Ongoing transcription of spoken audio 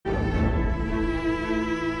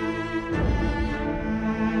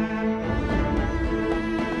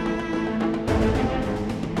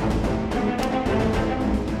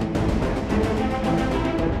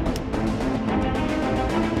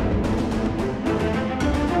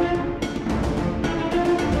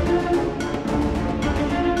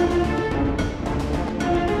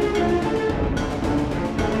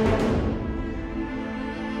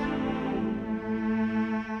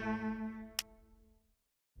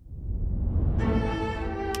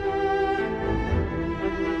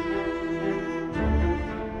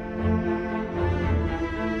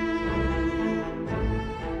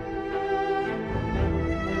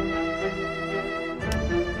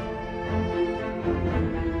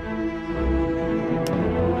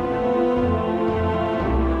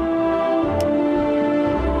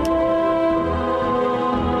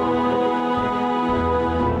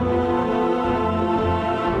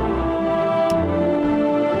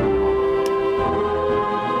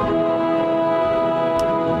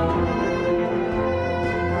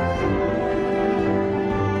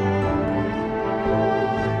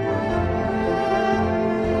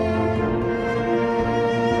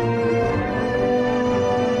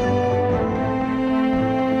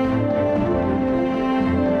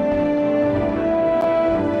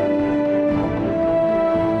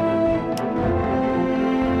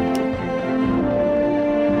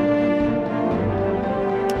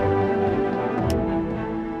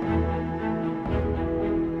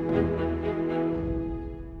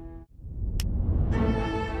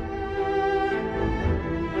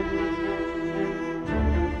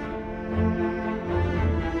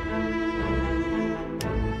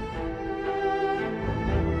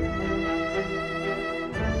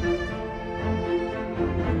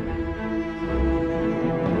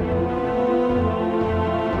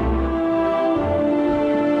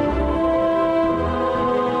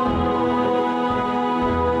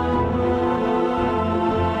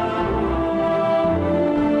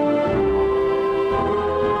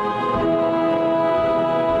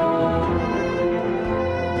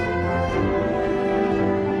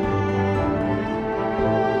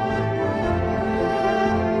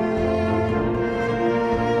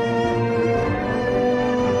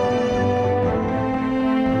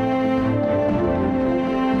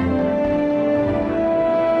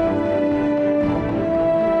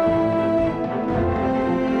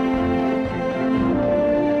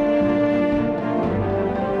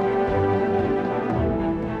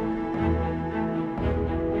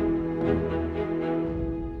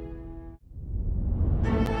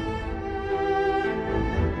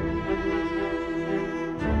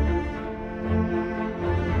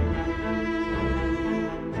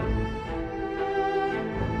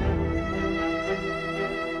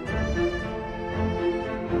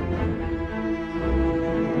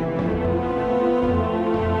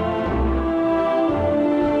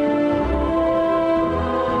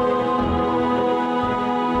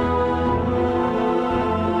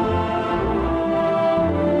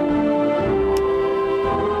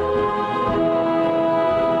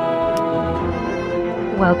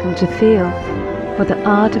welcome to feel, for the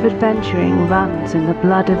art of adventuring runs in the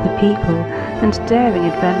blood of the people, and daring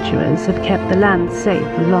adventurers have kept the land safe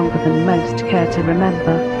longer than most care to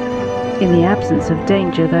remember. In the absence of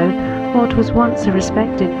danger, though, what was once a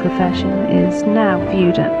respected profession is now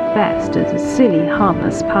viewed at best as a silly,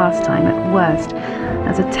 harmless pastime, at worst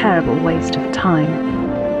as a terrible waste of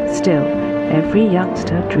time. Still, every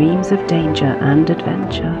youngster dreams of danger and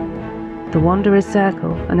adventure. The Wanderer's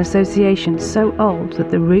Circle, an association so old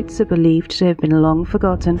that the roots are believed to have been long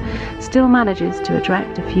forgotten, still manages to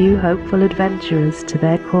attract a few hopeful adventurers to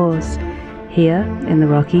their cause. Here, in the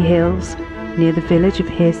Rocky Hills, near the village of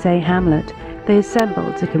Hearsay Hamlet, they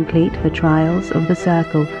assemble to complete the trials of the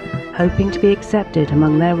Circle, hoping to be accepted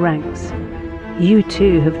among their ranks. You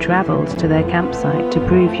too have travelled to their campsite to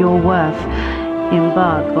prove your worth.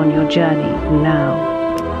 Embark on your journey now.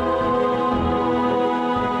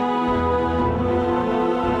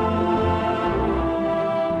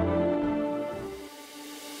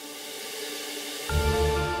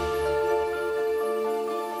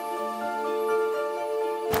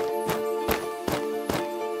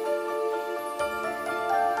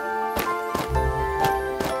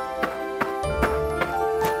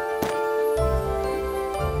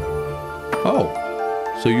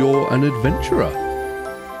 Oh, so you're an adventurer.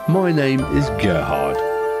 My name is Gerhard,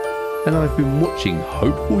 and I've been watching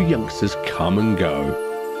hopeful youngsters come and go.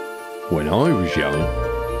 When I was young,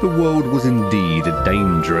 the world was indeed a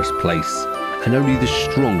dangerous place, and only the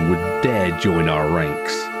strong would dare join our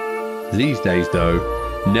ranks. These days though,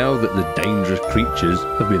 now that the dangerous creatures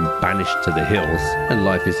have been banished to the hills and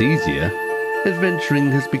life is easier, adventuring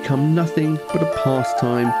has become nothing but a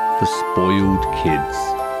pastime for spoiled kids.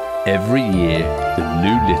 Every year, the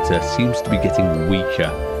new litter seems to be getting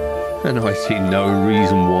weaker, and I see no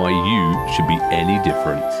reason why you should be any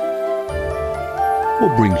different.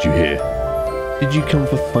 What brings you here? Did you come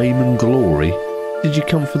for fame and glory? Did you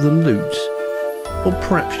come for the loot? Or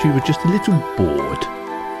perhaps you were just a little bored?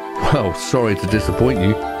 Well, sorry to disappoint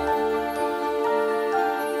you.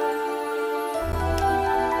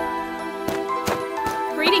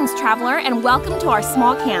 Greetings, traveler, and welcome to our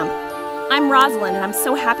small camp. I'm Rosalind, and I'm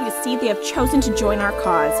so happy to see they have chosen to join our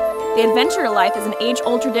cause. The adventurer life is an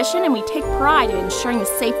age-old tradition, and we take pride in ensuring the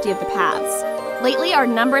safety of the paths. Lately, our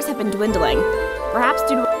numbers have been dwindling, perhaps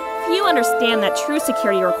due to few understand that true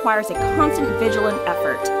security requires a constant, vigilant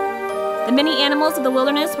effort. The many animals of the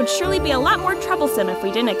wilderness would surely be a lot more troublesome if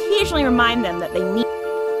we didn't occasionally remind them that they need.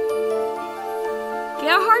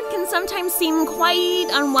 Gerhard can sometimes seem quite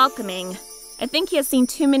unwelcoming. I think he has seen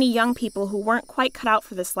too many young people who weren't quite cut out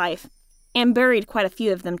for this life. And buried quite a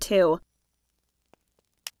few of them, too.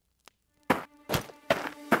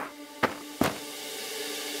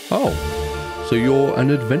 Oh, so you're an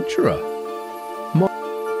adventurer.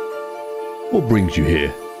 What brings you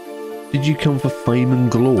here? Did you come for fame and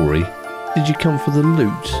glory? Did you come for the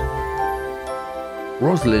loot?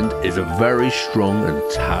 Rosalind is a very strong and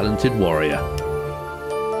talented warrior.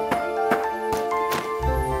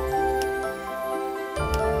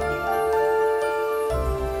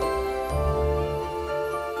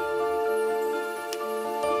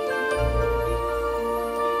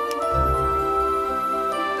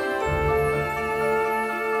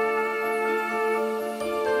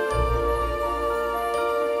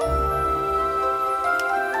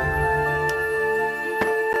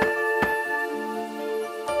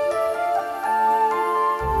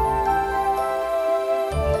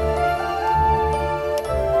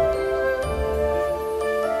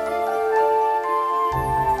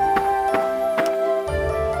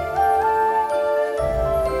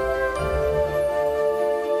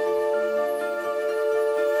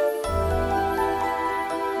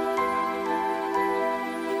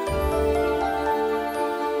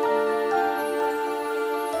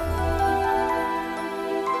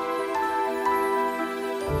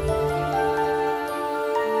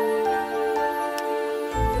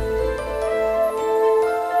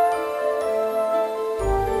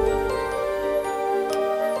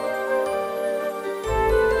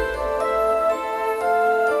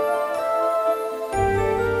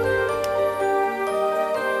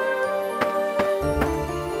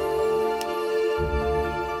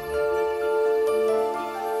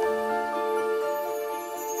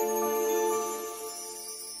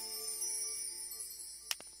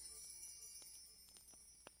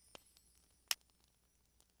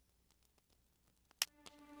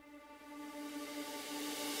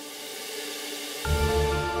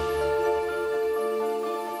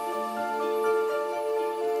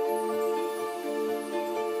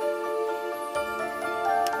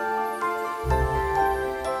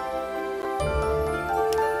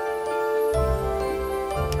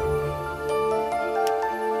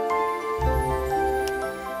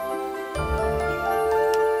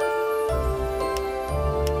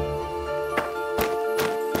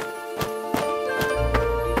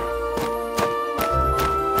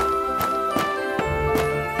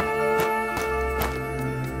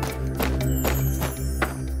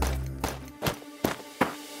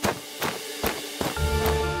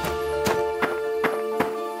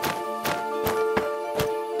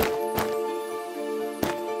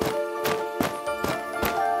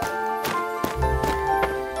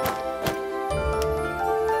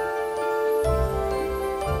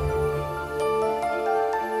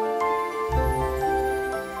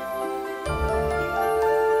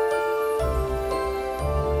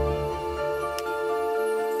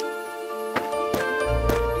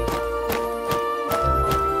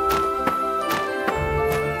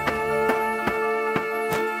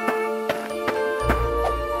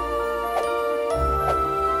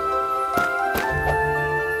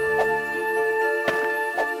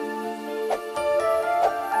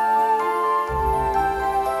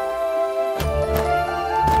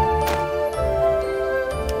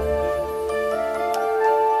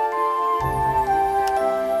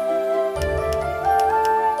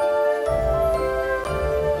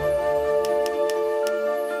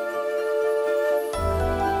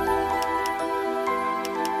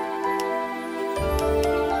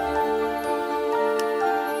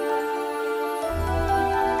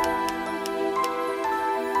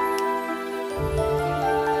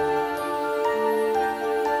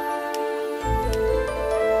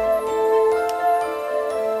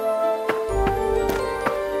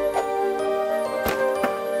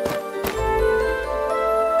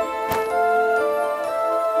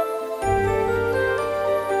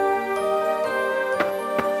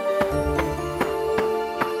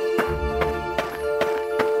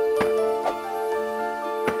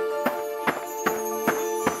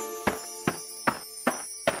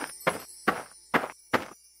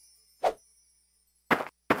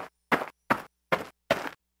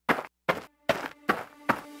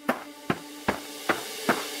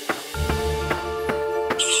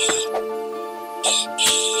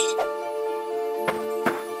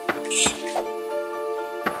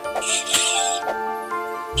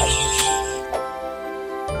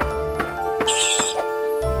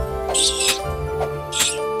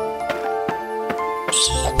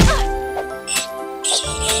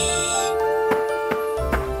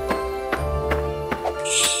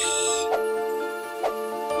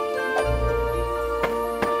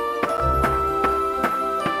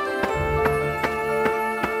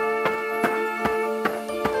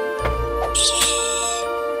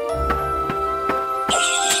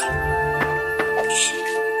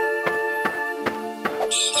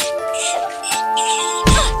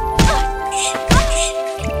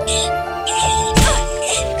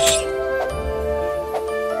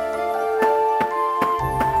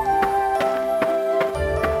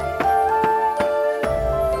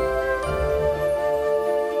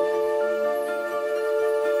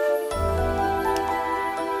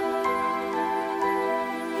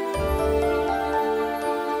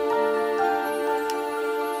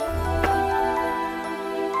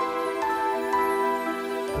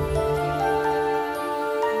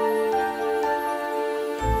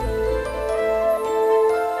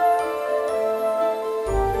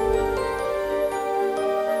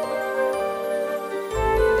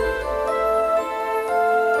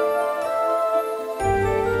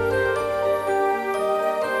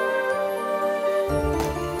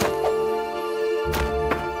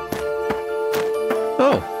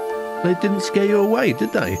 Oh, they didn't scare you away,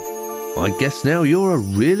 did they? I guess now you're a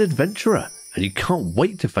real adventurer, and you can't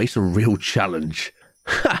wait to face a real challenge.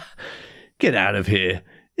 Ha! Get out of here.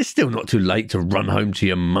 It's still not too late to run home to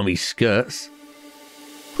your mummy's skirts.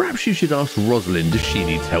 Perhaps you should ask Rosalind if she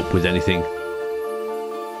needs help with anything.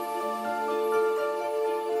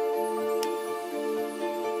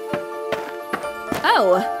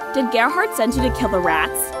 Oh, did Gerhard send you to kill the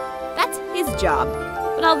rats? That's his job.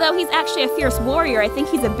 But although he's actually a fierce warrior, I think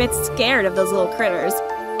he's a bit scared of those little critters.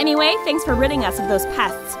 Anyway, thanks for ridding us of those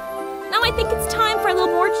pests. Now I think it's time for a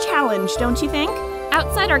little more challenge, don't you think?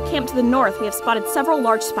 Outside our camp to the north, we have spotted several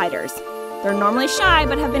large spiders. They're normally shy,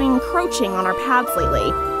 but have been encroaching on our paths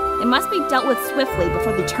lately. They must be dealt with swiftly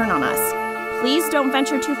before they turn on us. Please don't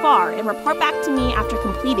venture too far, and report back to me after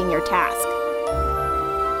completing your task.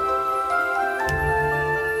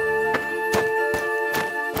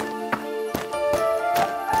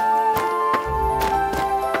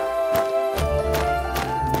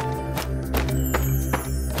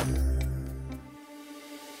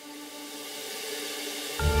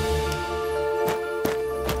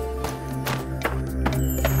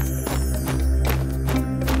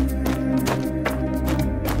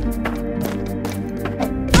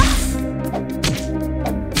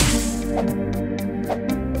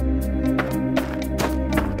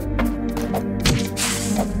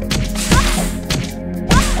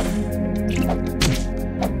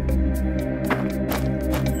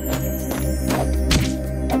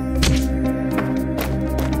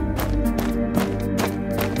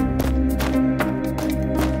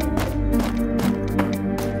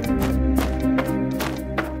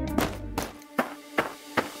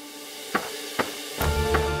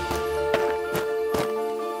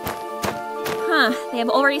 They have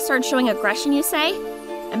already started showing aggression, you say?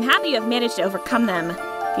 I'm happy you have managed to overcome them.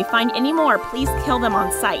 If you find any more, please kill them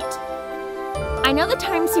on sight. I know the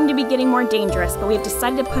times seem to be getting more dangerous, but we have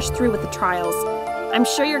decided to push through with the trials. I'm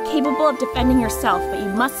sure you're capable of defending yourself, but you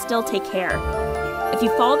must still take care. If you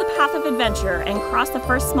follow the path of adventure and cross the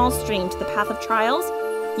first small stream to the path of trials,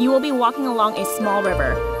 you will be walking along a small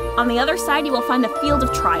river. On the other side, you will find the field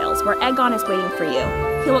of trials, where Egon is waiting for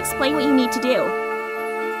you. He will explain what you need to do.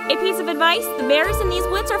 A piece of advice, the bears in these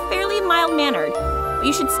woods are fairly mild-mannered, but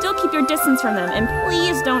you should still keep your distance from them, and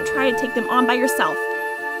please don't try to take them on by yourself.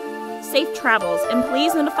 Safe travels, and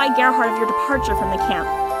please notify Gerhard of your departure from the camp.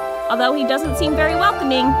 Although he doesn't seem very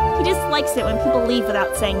welcoming, he dislikes it when people leave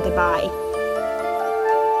without saying goodbye.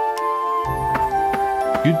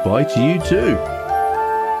 Goodbye to you too.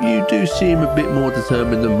 You do seem a bit more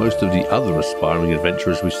determined than most of the other aspiring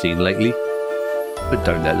adventurers we've seen lately. But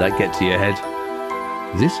don't let that get to your head.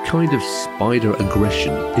 This kind of spider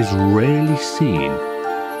aggression is rarely seen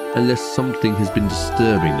unless something has been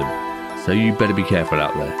disturbing them, so you better be careful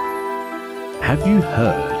out there. Have you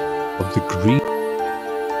heard of the green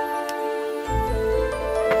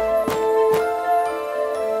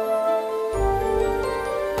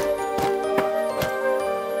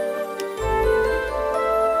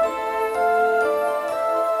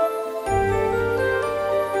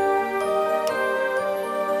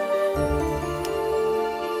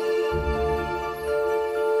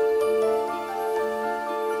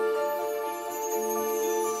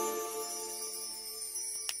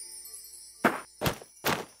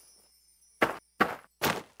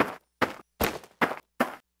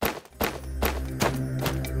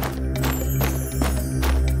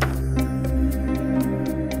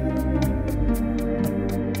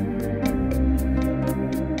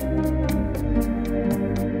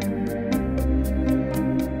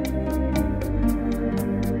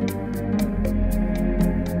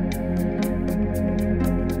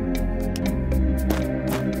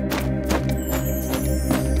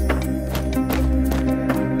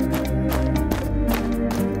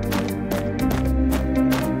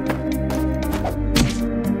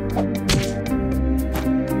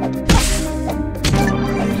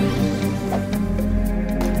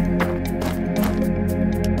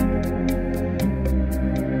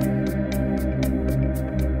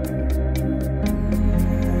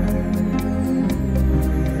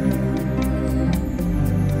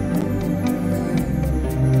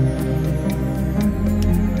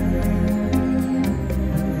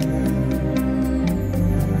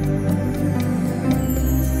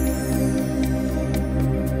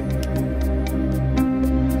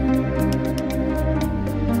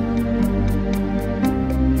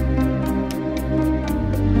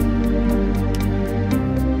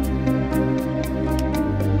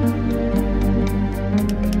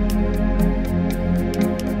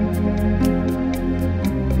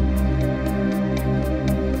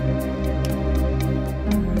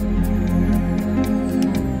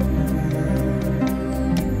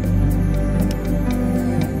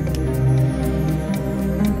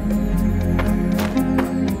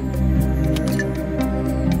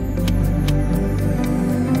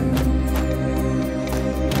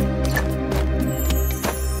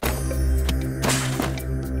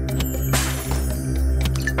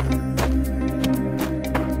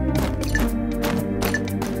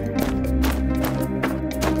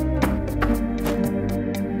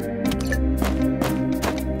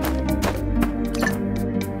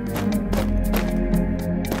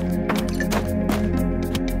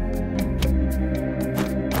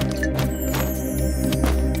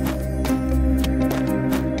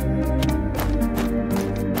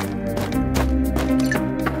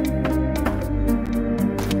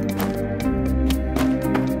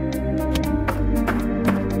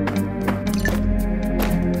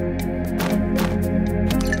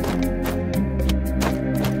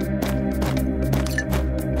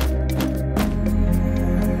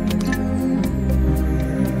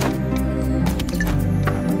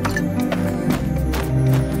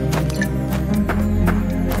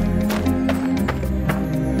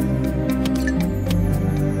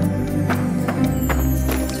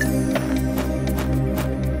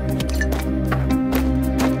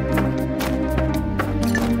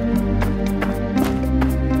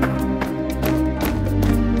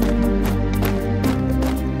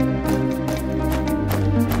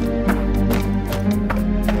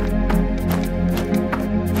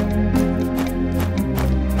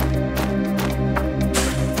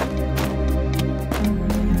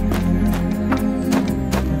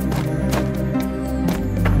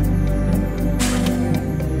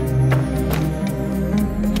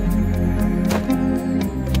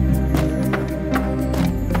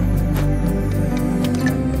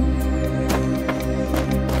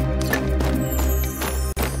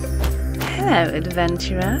Hello,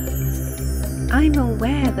 adventurer. I'm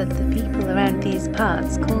aware that the people around these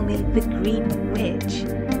parts call me the Green Witch.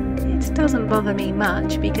 It doesn't bother me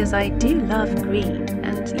much because I do love green,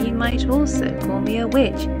 and you might also call me a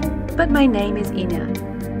witch, but my name is Ina,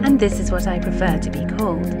 and this is what I prefer to be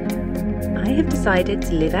called. I have decided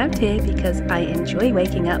to live out here because I enjoy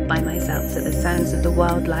waking up by myself to the sounds of the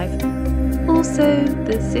wildlife. Also,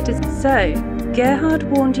 the citizens. So, Gerhard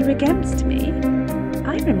warned you against me?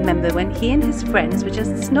 I remember when he and his friends were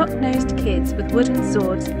just snot-nosed kids with wooden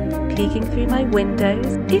swords peeking through my windows.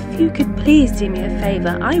 If you could please do me a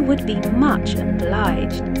favour, I would be much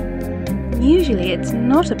obliged. Usually it's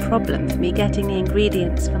not a problem for me getting the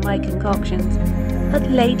ingredients for my concoctions, but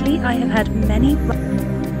lately I have had many...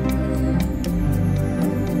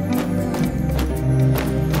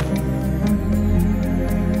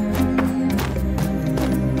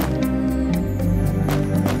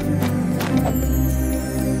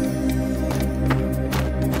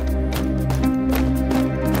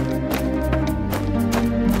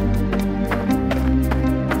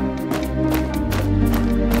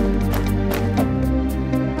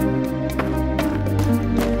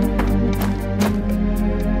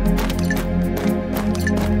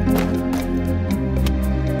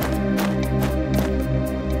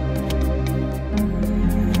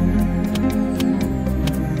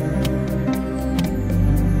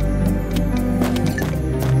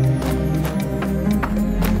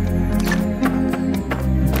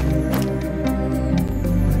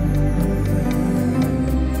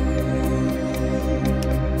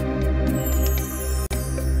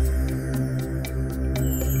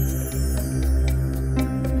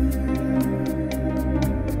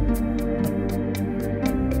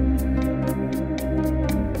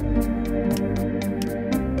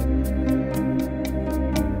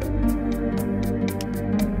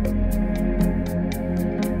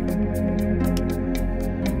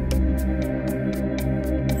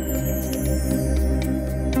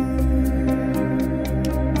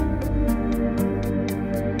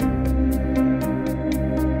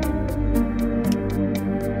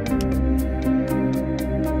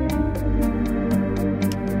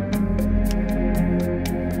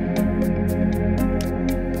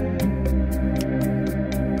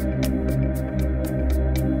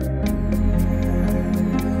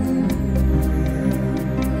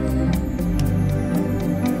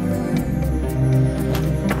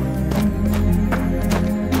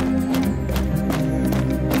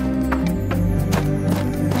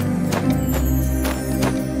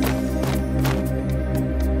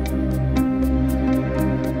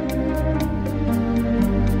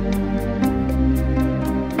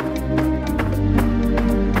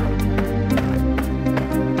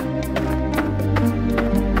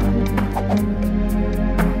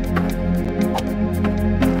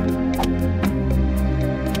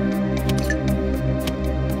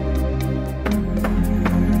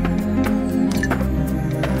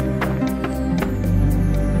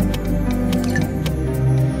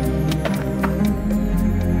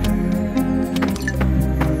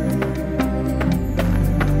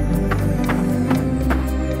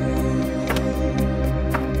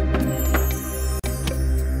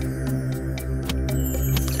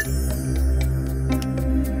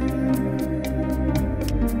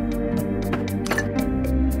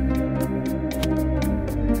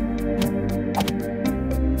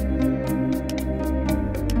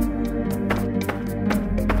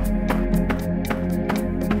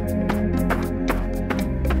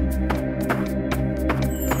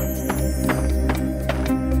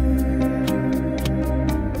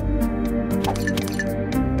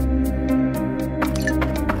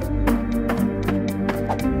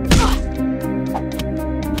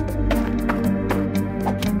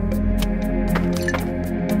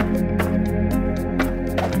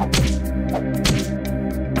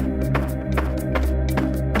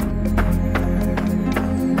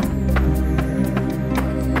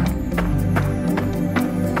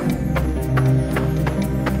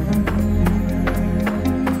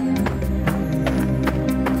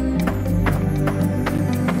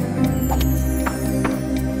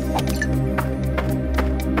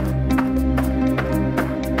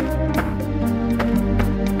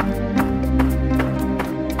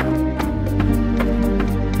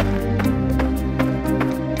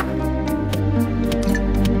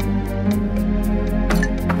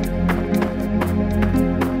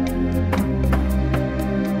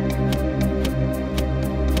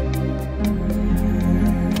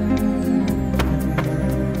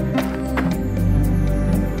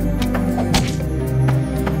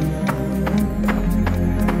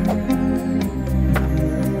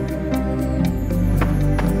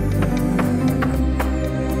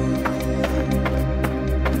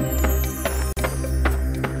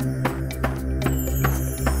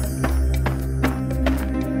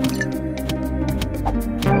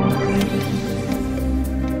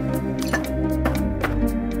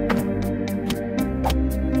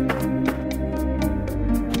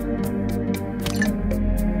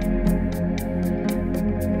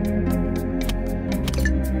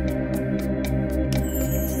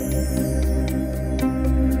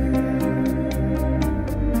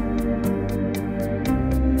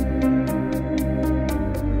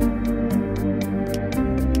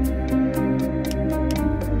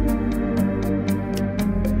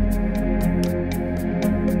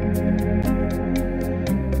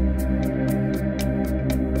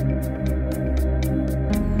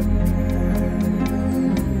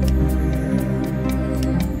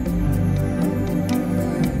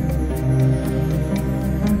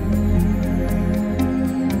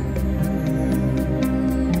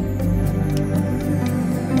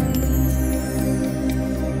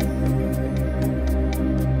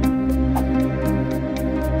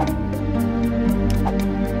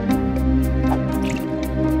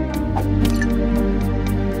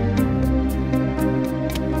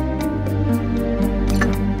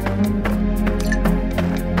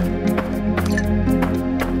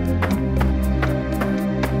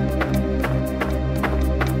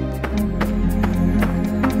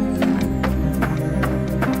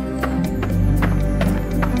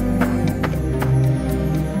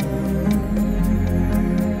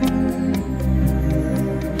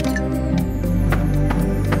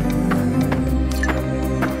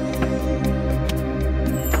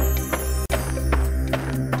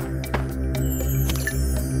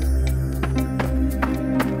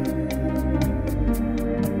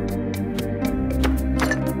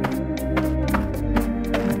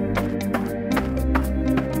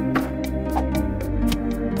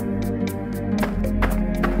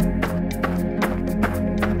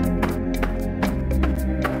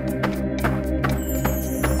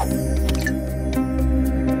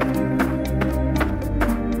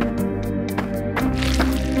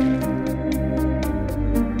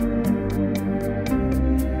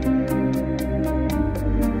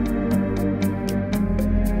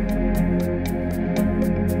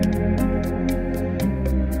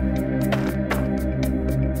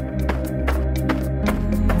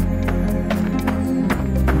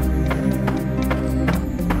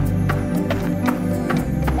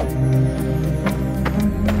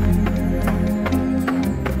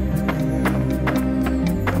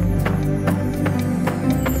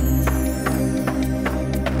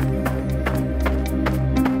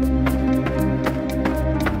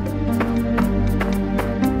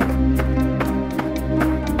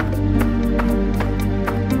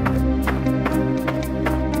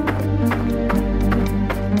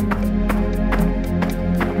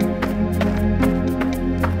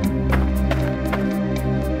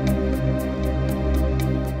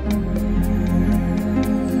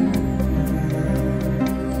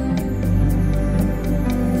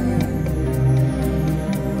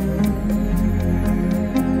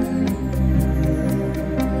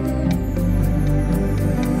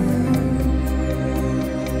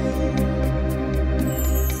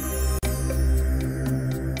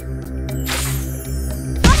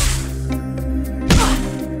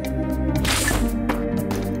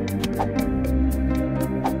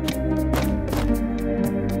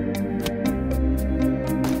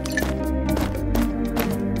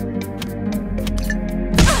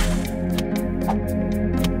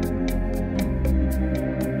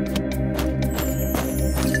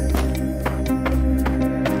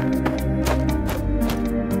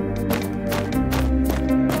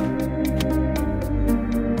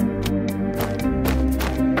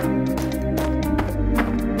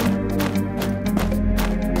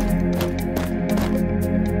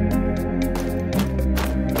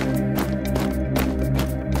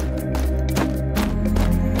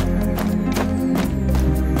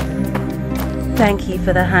 Thank you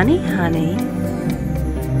for the honey, honey.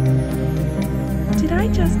 Did I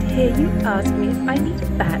just hear you ask me if I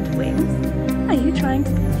need bat wings? Are you trying to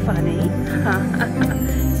be funny?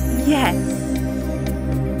 Yes.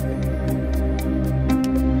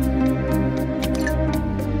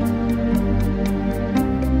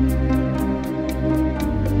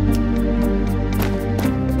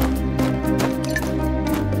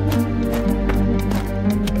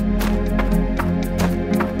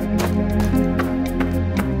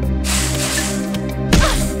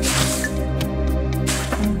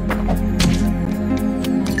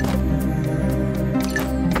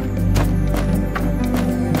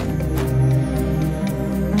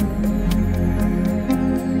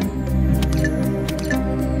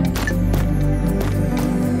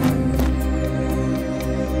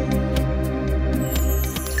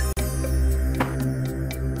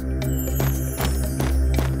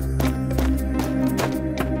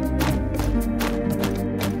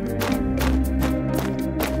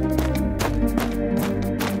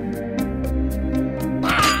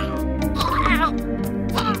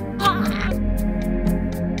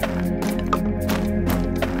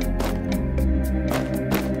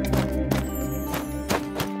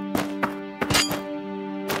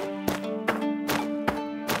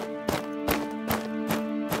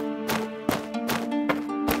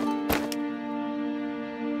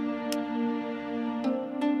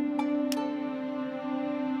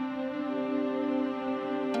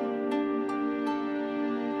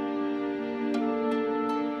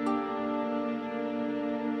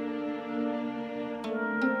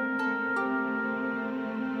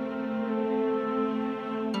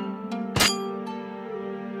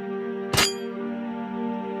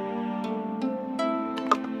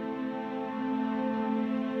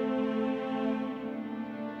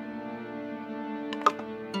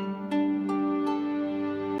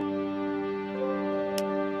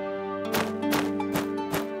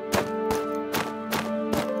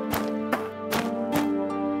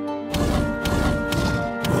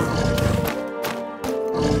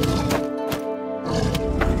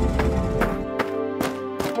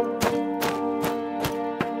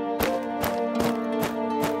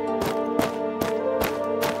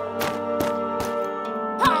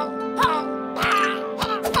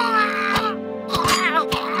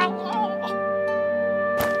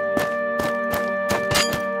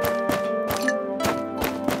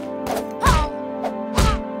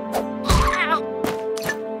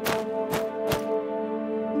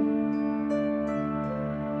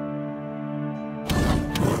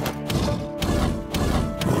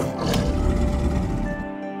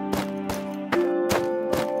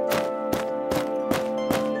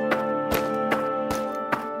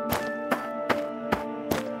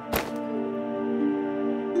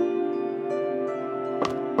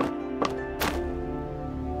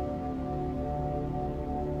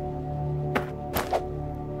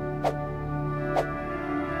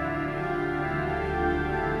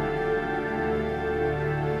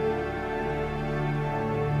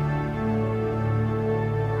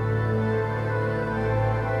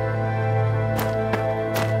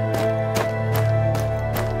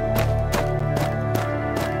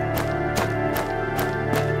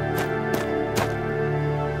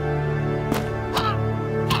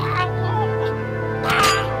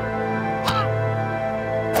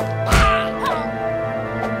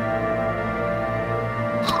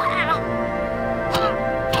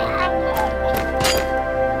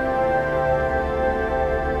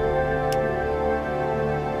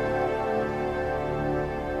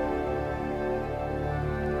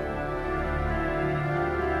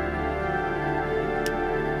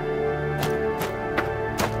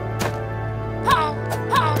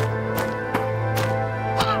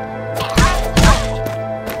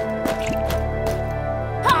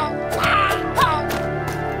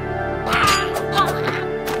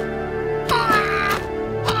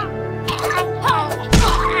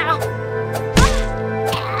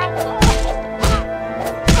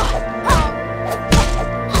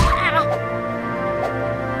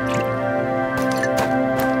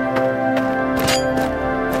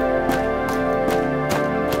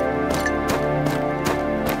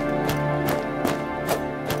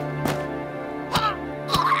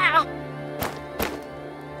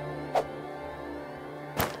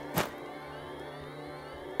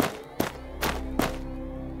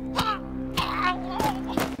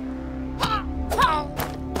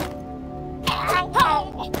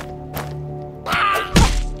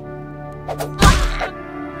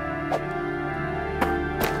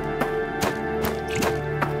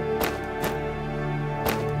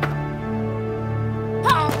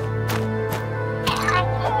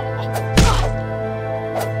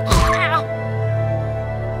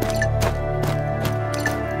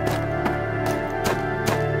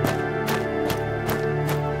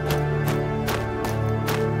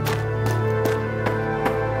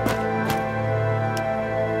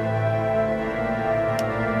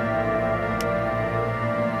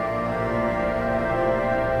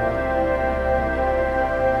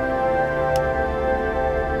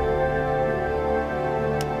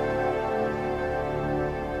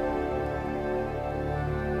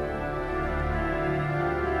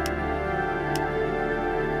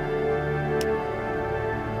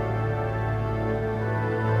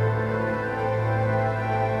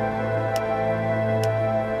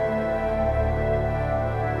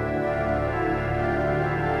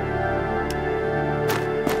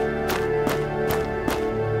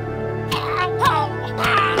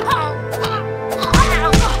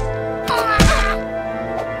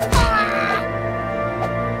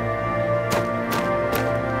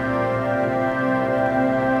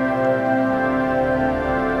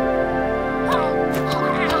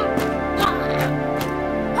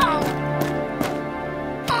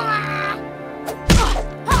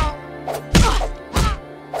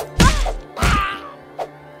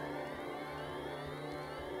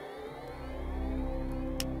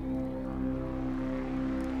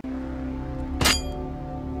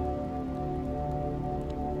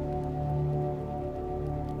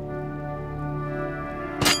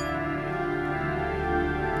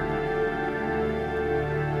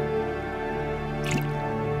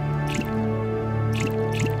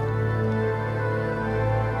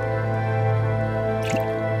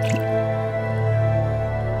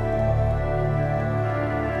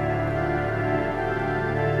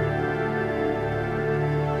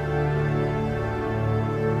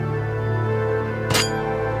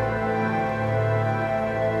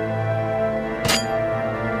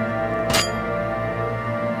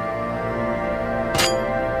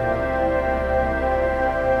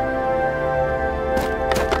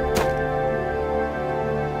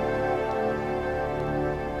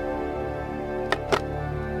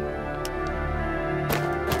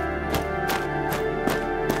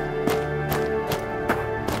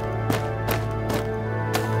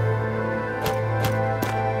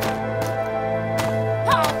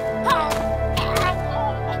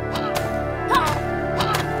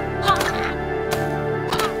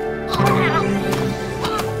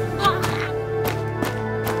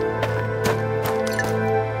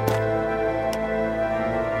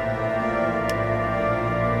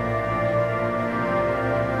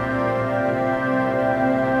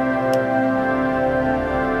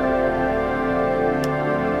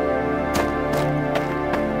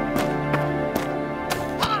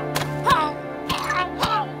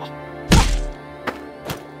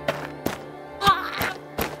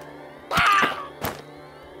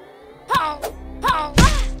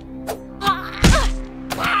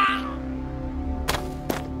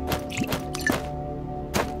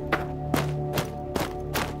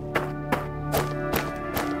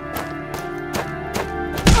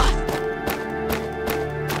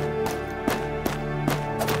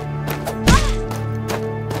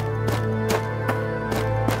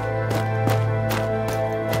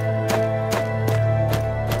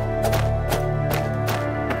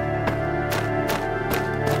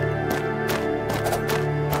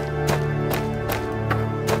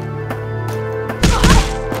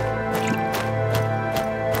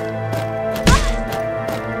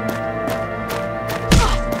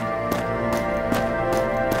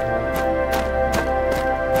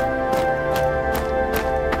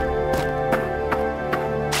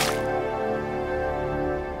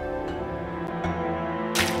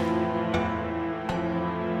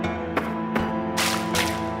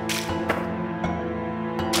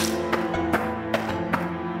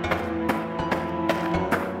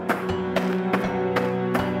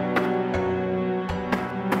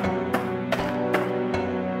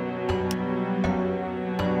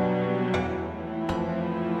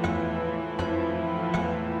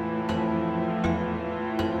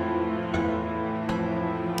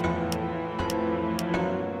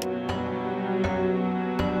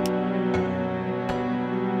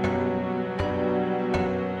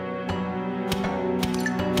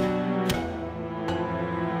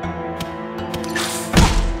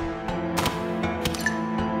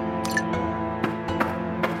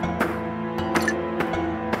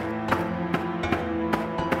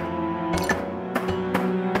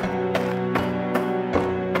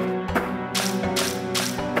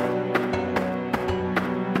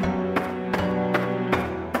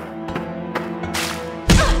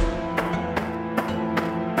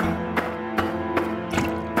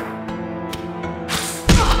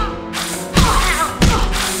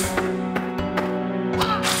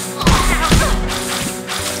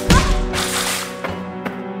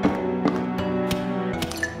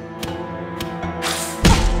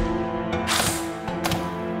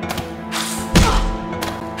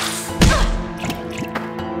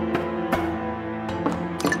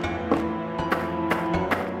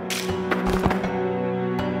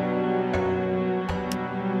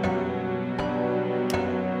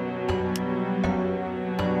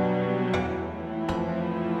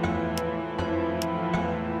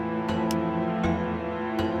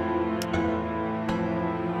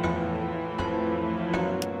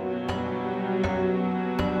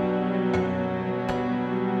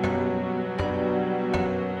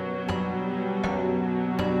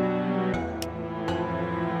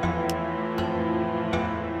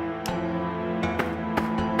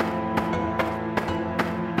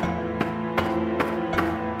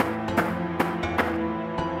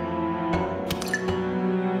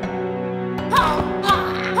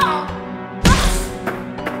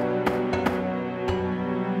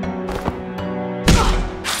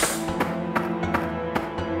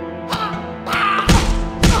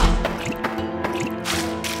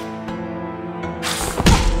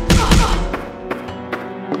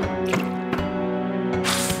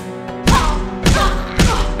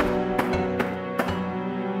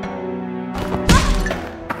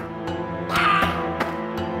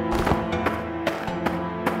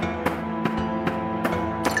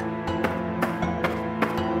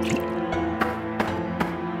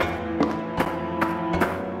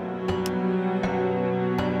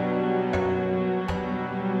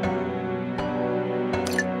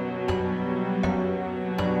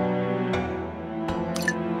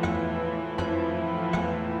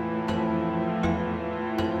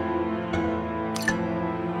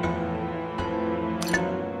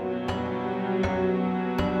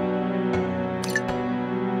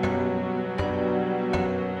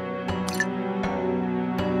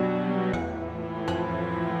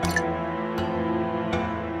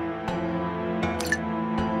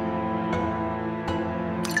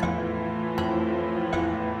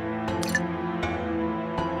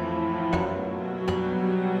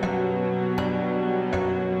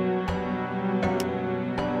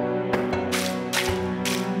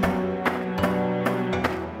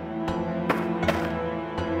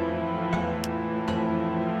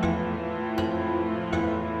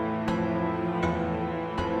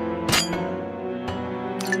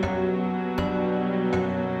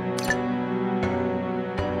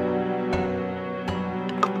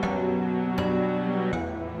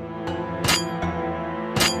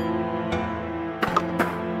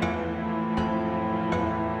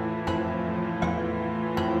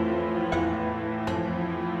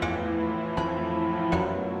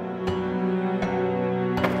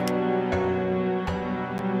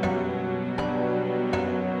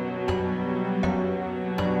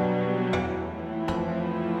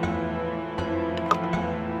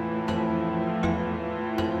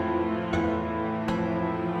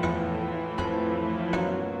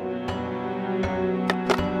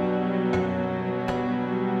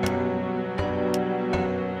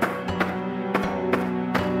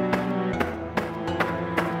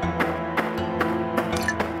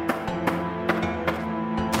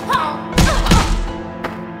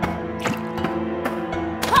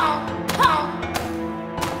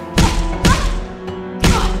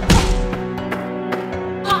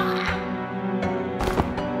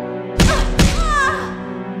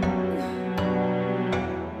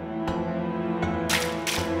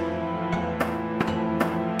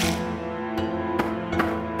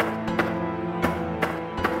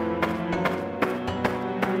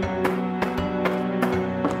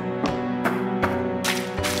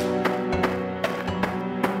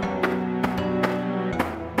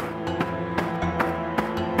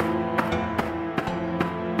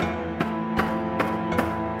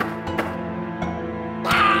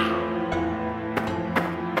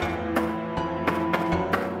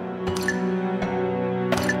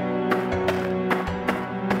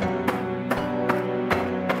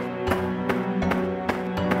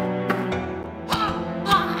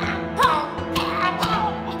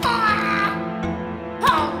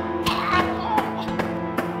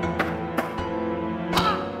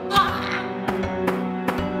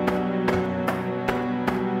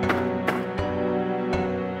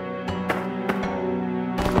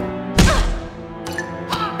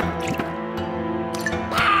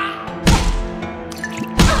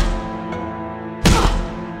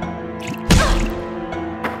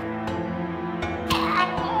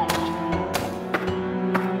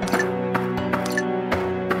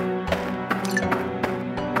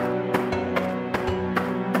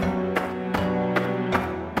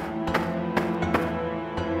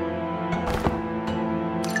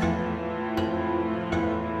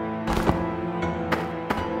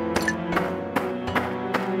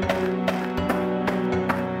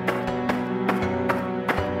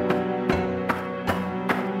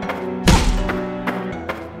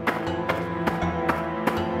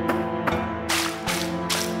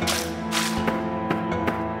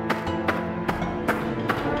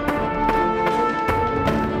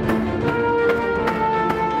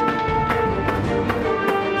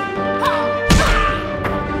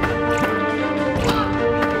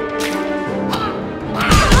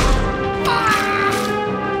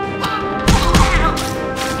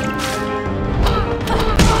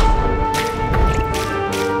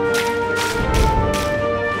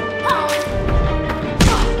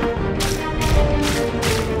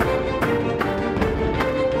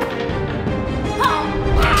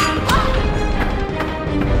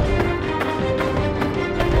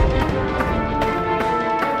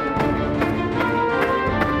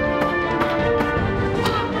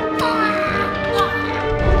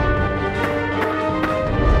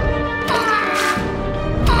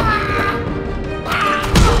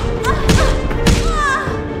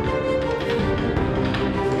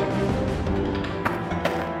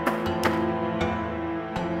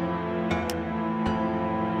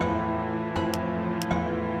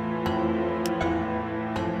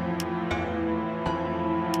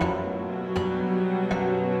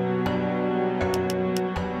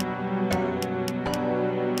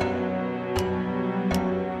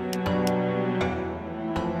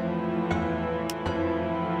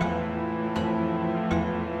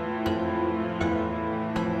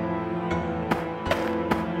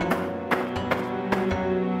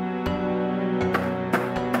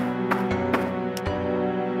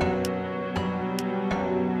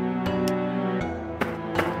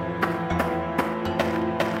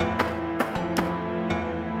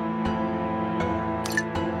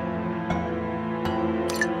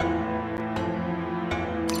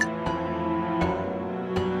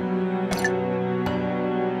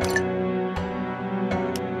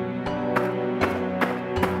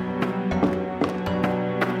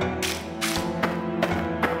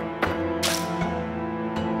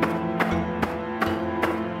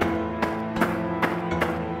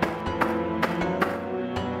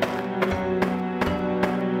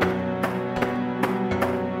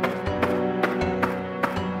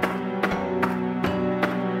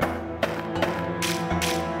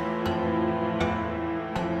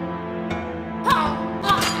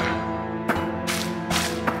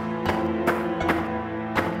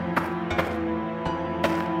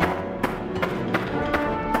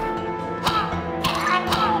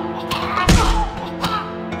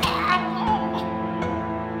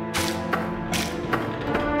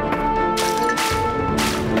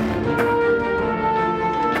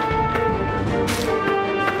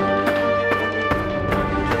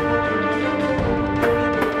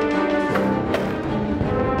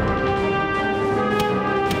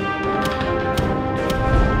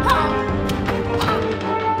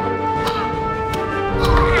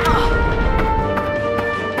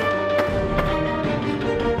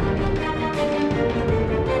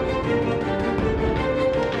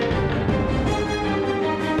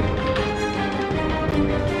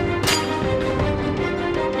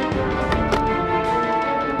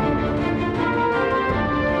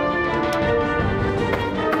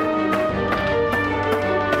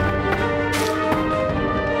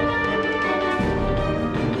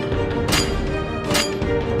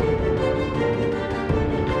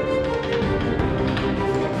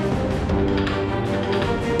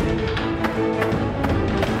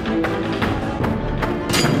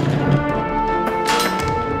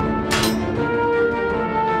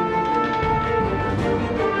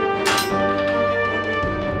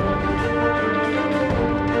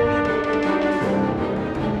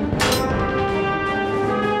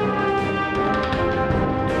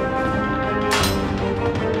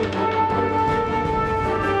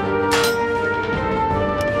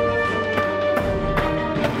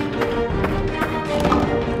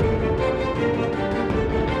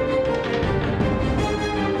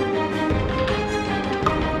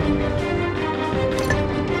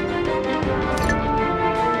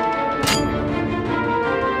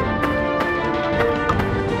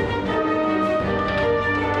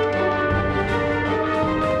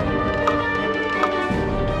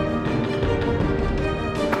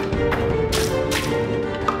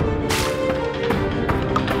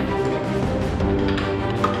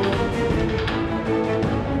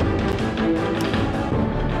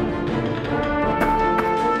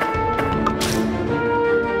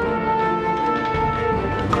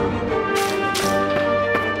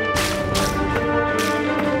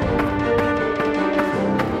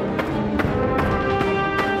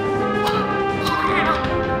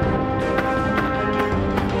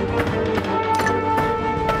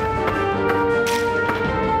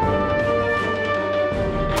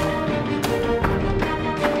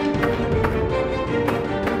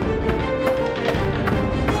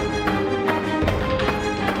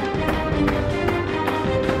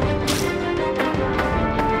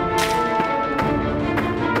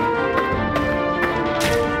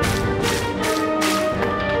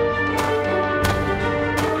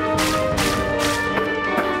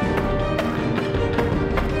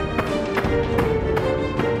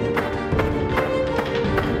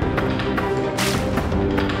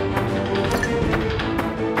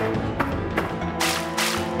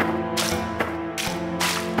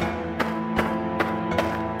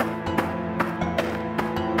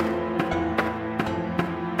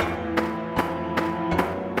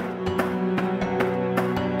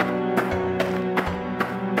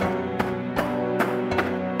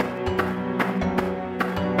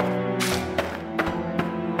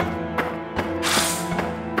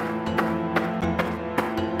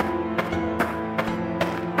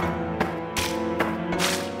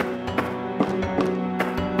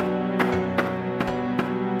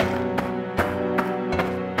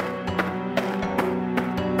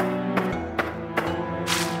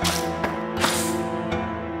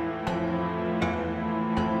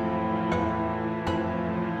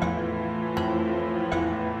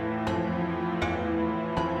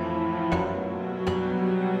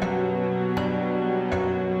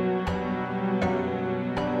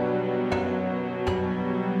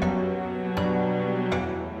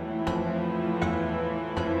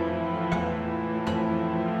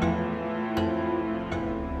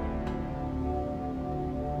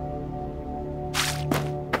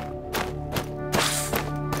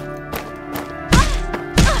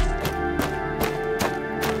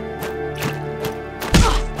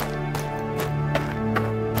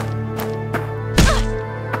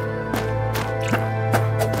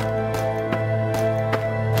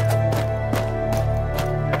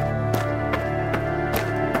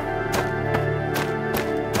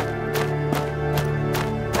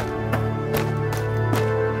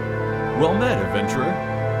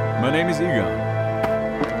 he gone?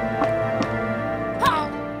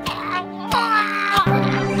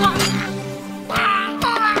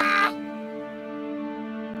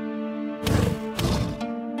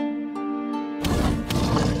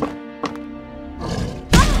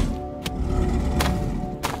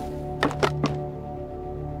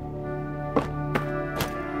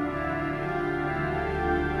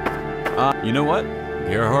 You know what?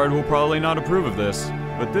 Gerhard will probably not approve of this,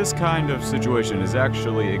 but this kind of situation is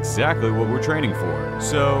actually exactly what we're training for.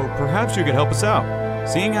 So perhaps you could help us out.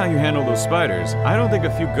 Seeing how you handle those spiders, I don't think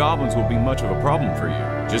a few goblins will be much of a problem for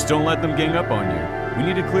you. Just don't let them gang up on you.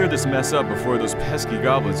 We need to clear this mess up before those pesky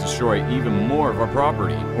goblins destroy even more of our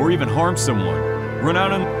property, or even harm someone. Run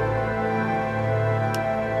out and...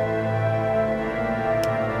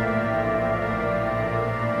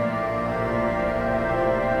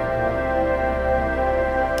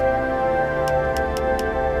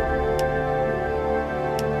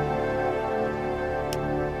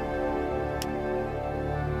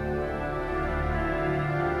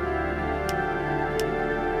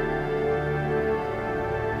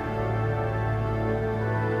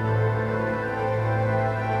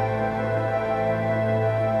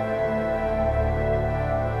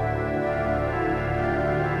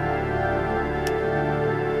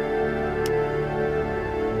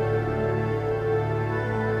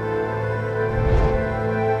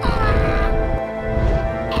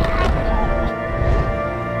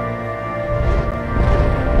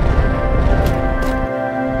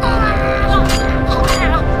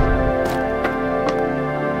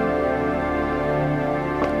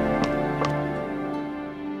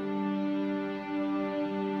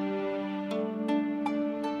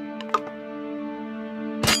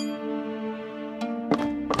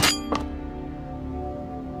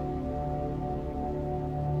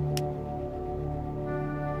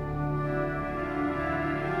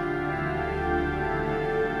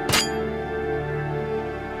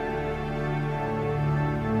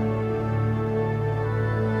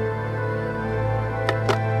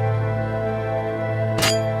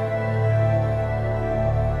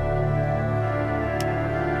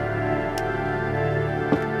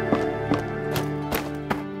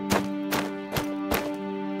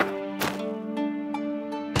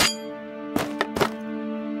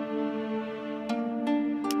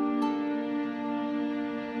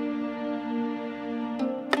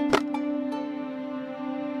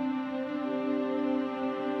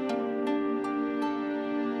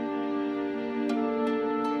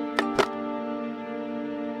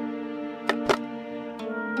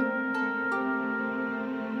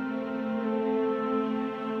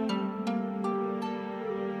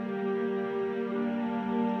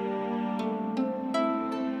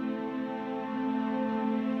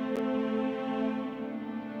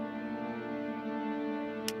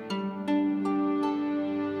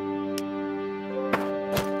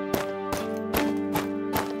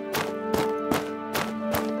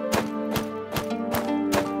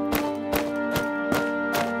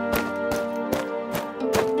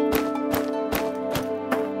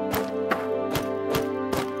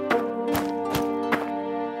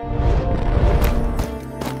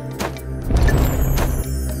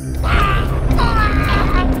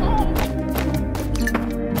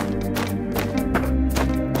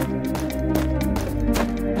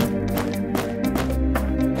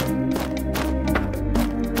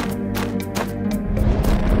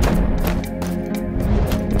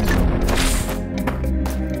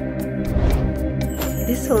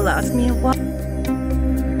 This will last me a while.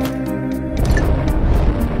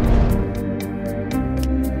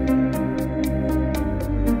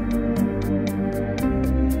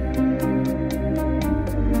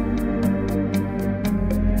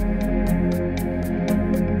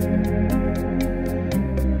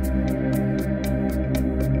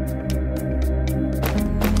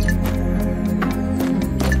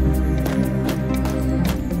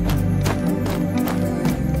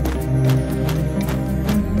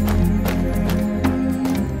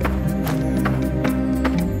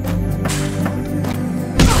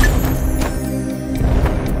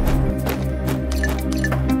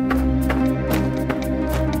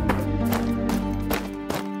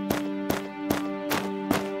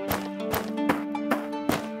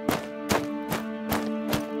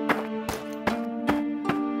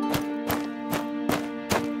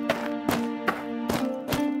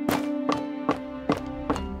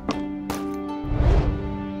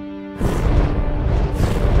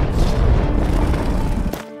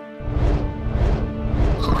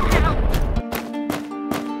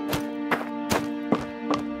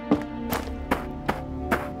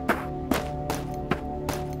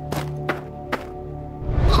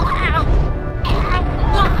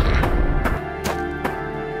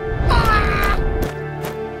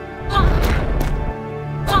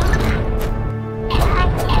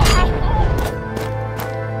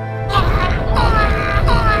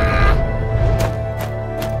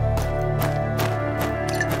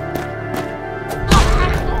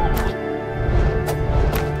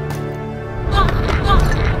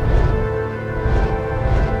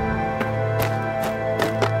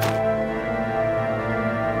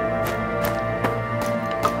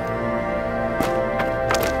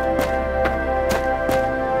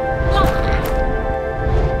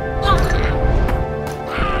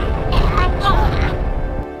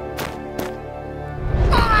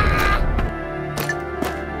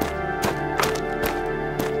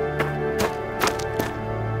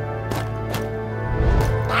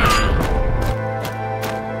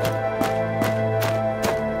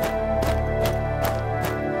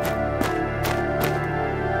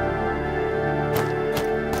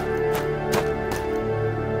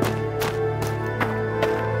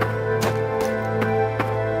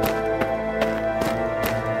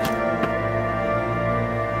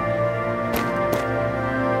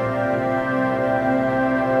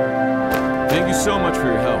 so much for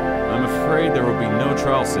your help. I'm afraid there will be no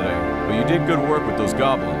trials today, but you did good work with those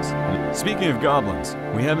goblins. Speaking of goblins,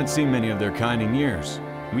 we haven't seen many of their kind in years.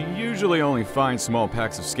 We usually only find small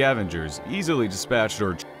packs of scavengers, easily dispatched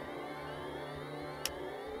or...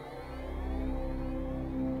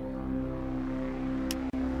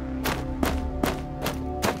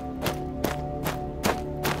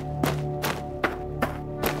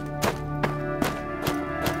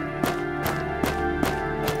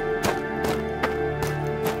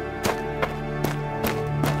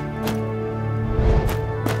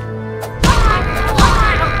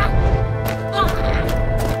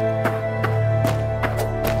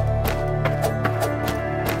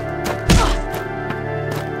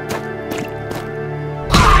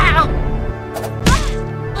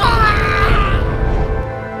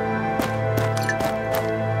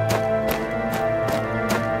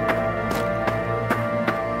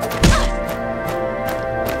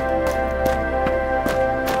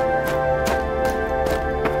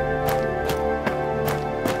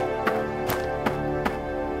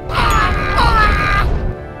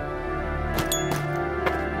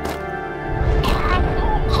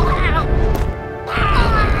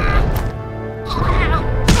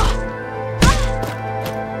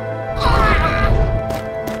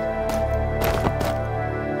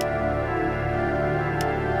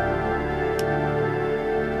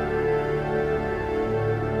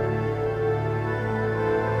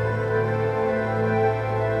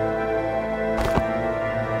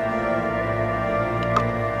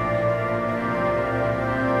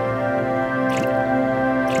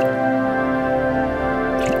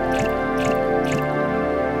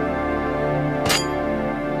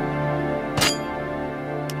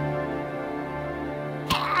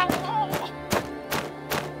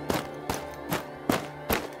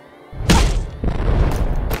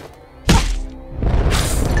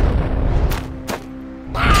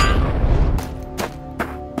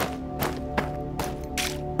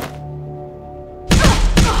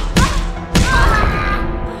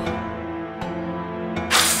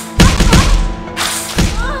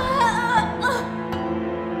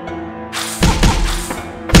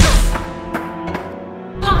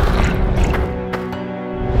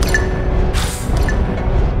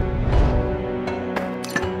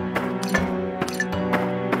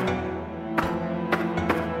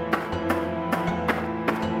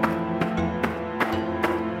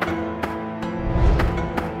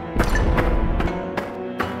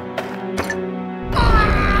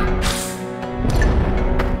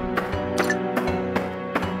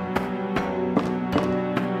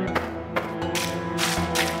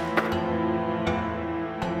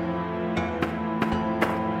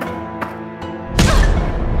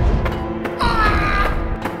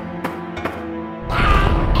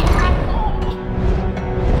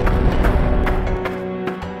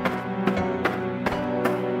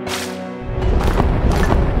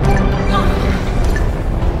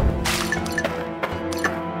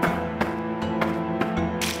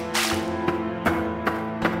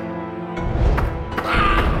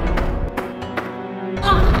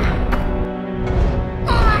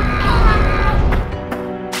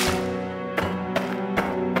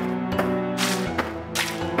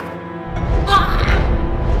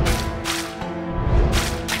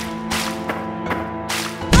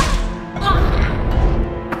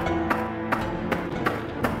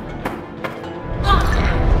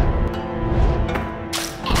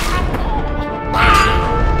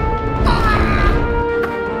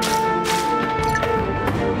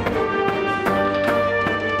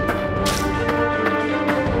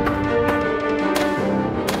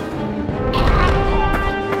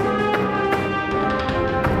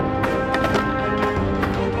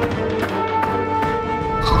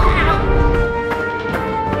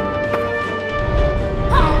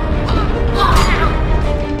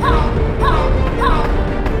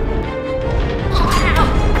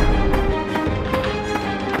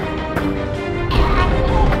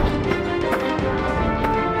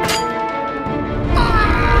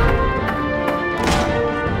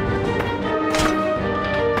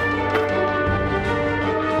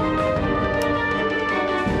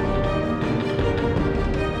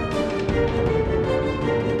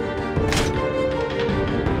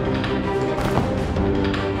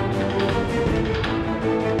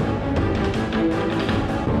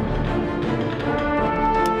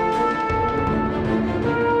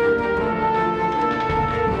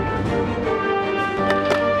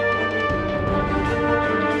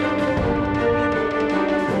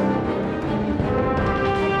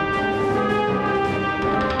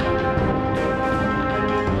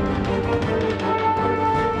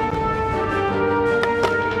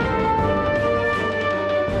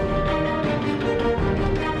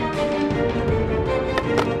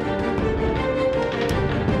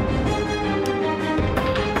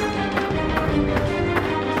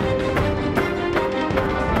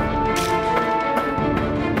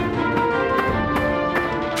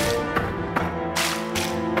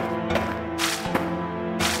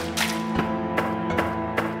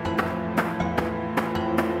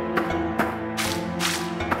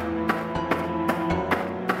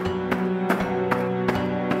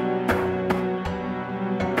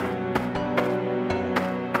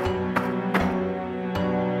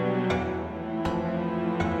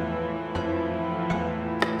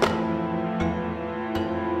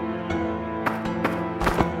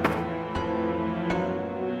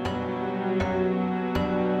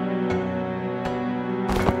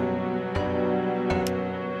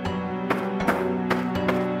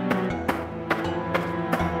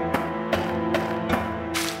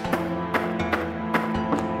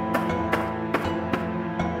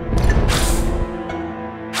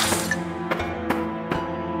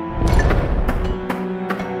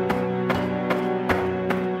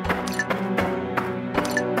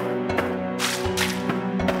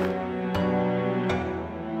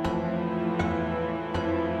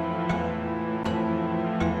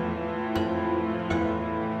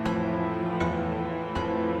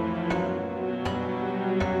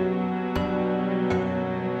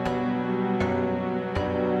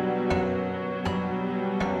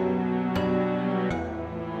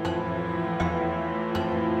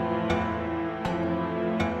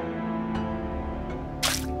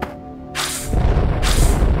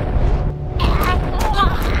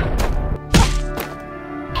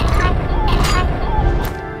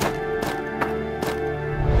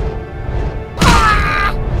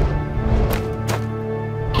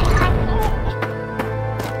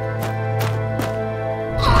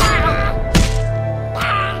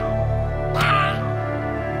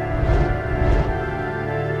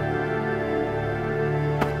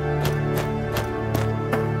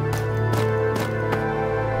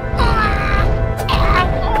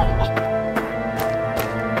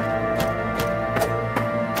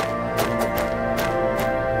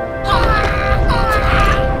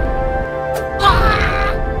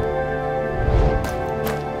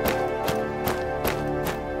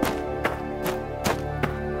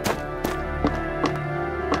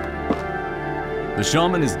 The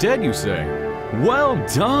shaman is dead, you say? Well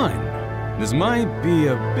done! This might be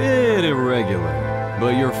a bit irregular,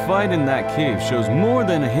 but your fight in that cave shows more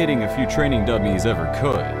than hitting a few training dummies ever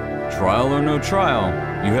could. Trial or no trial,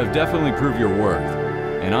 you have definitely proved your worth,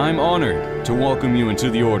 and I'm honored to welcome you into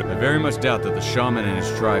the Order. I very much doubt that the shaman and his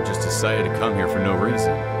tribe just decided to come here for no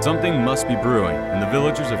reason. Something must be brewing, and the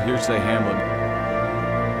villagers of Hearsay Hamlet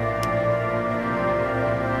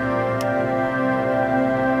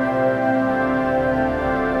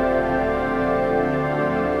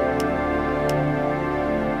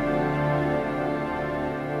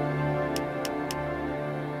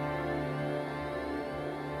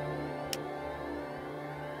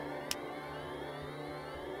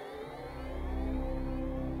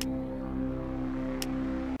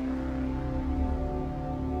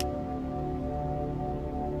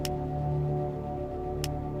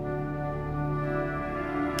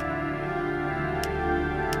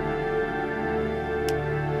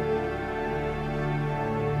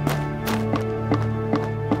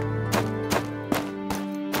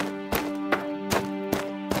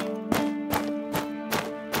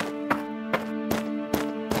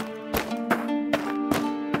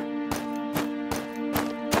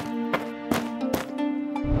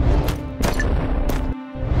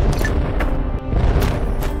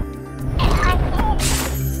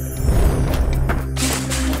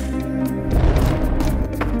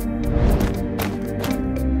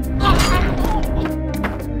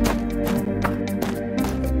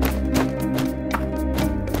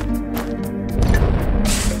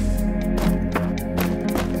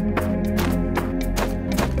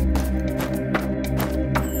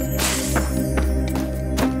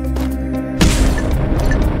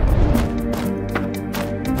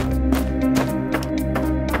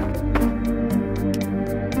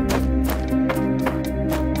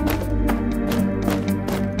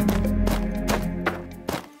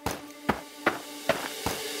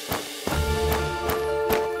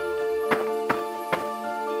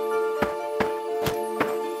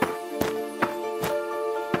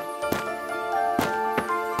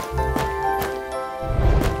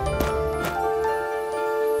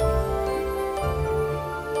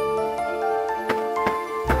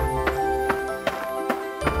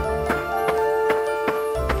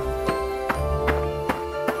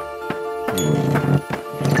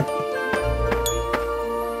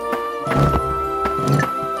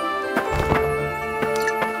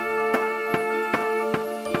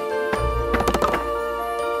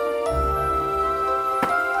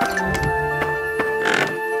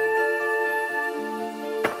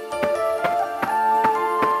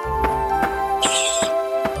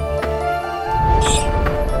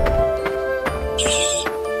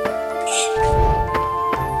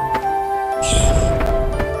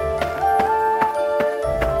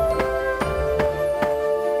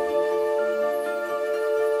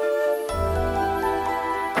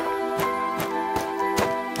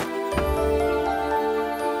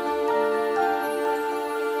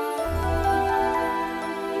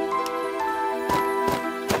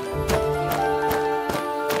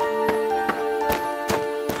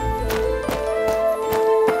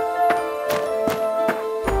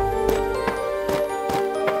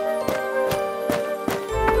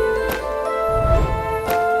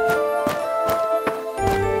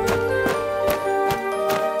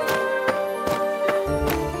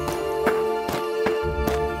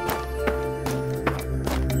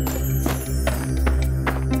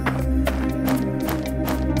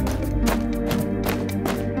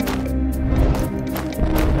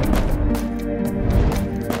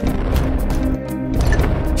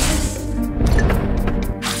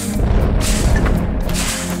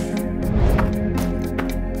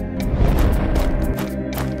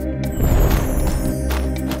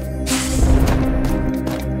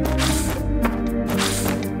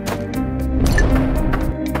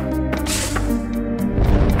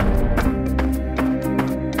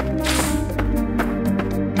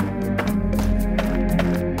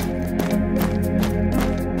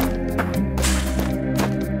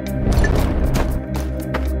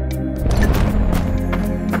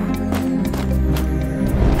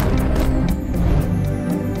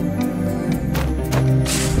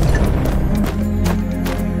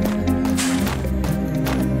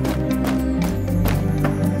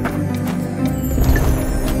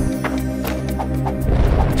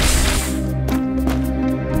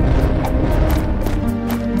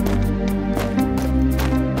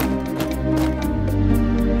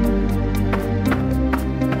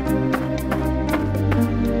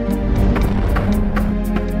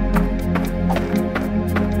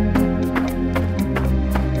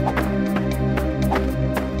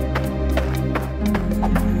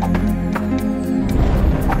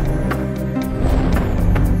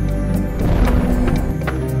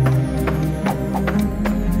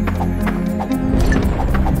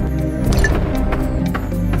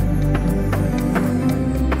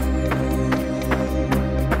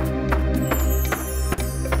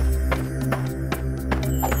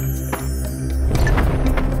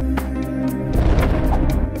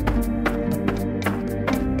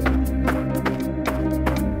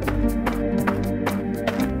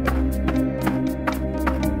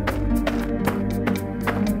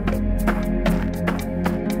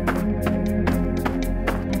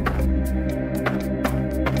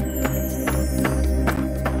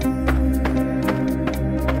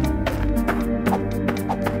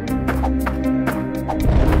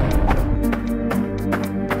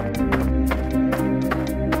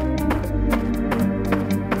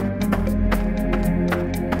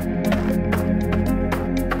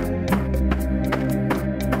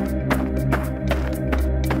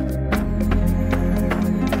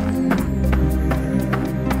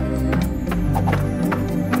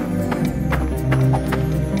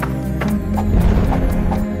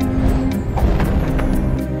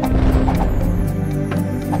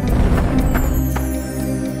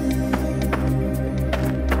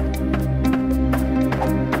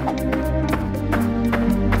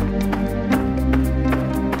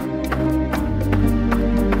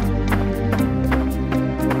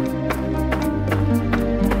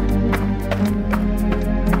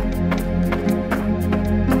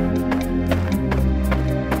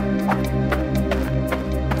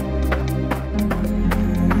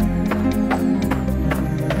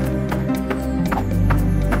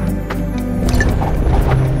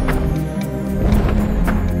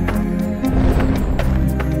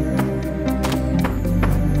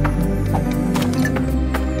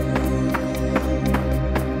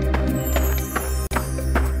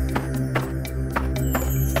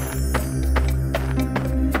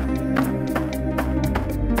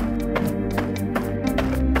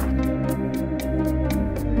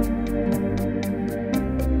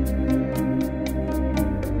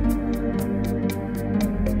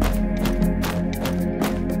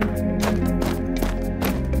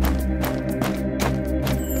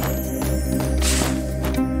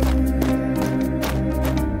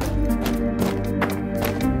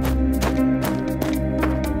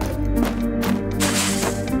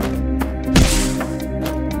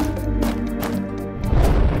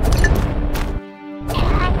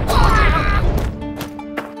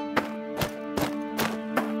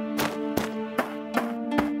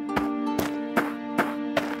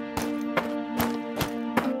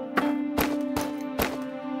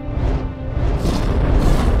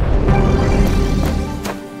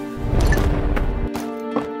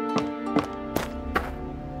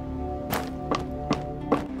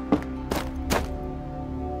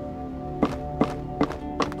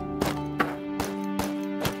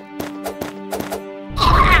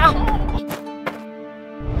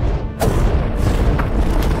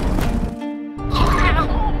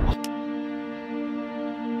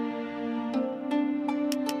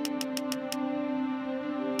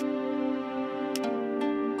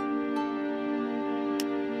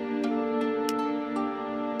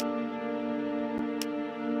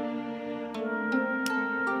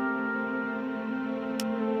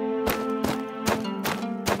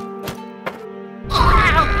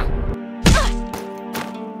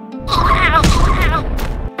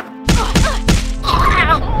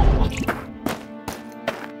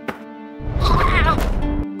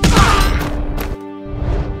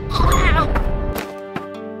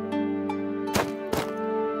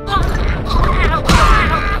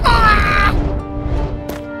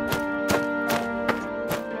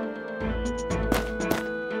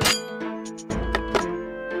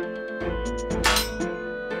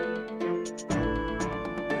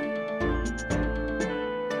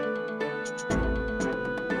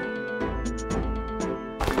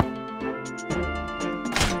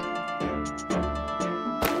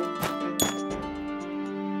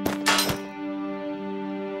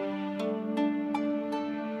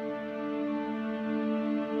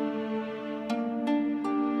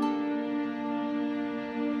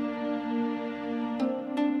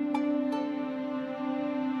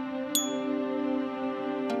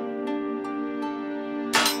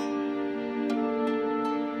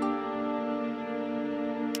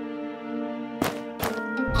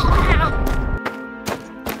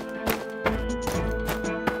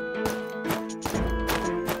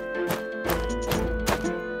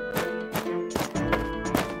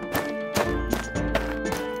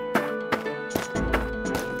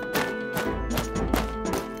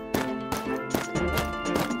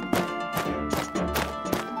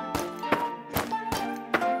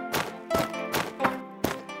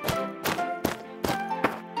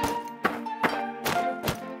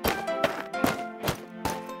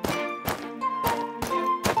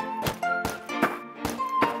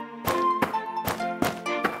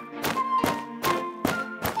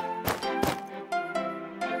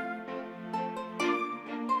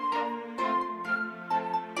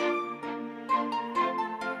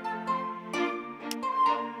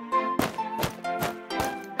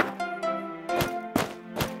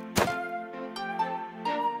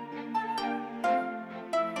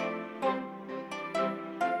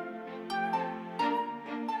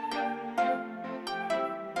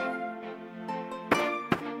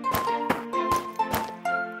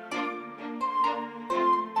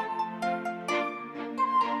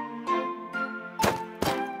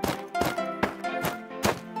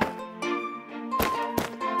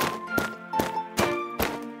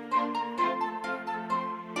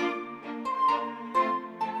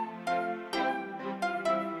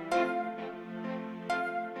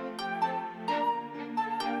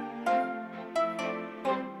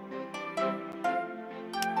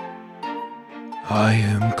I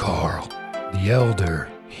am Carl, the elder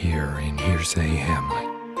here in Hearsay Hamlet.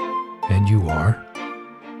 And you are?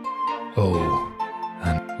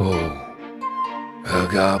 A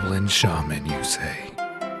goblin shaman, you say?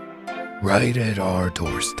 Right at our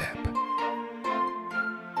doorstep.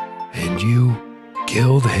 And you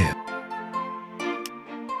killed him.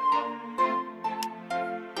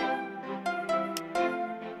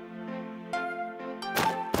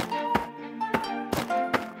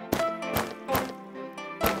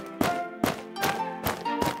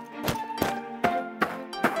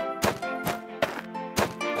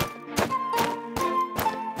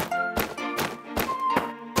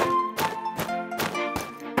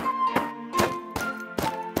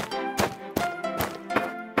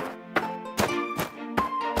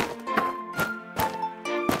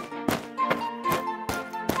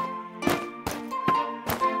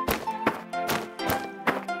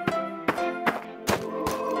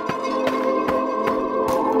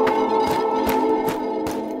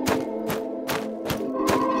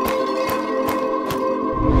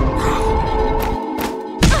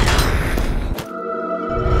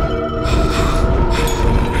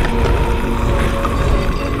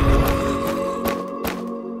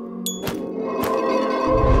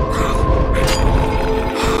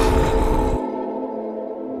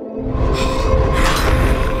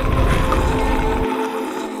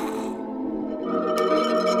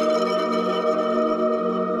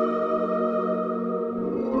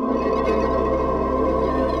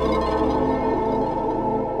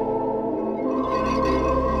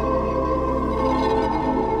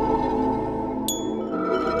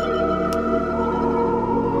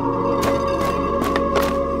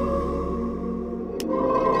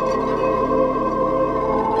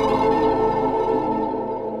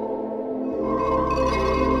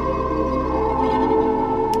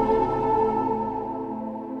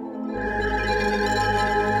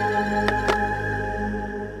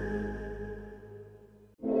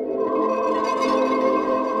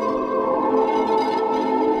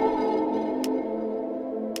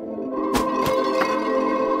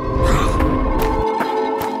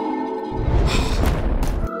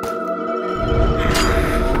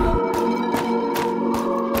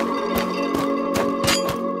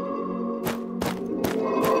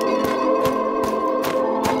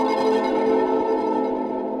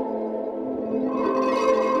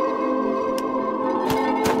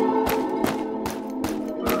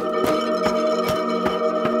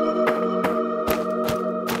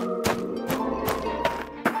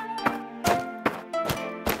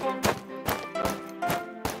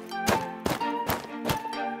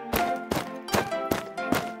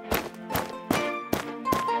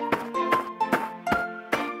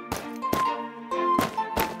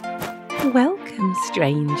 Welcome,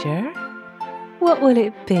 stranger. What will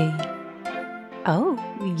it be? Oh,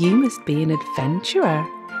 you must be an adventurer.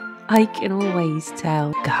 I can always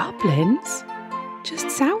tell. Goblins? Just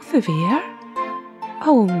south of here?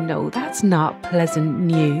 Oh no, that's not pleasant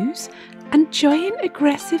news. And giant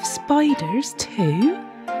aggressive spiders too?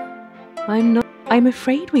 I'm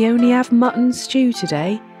afraid we only have mutton stew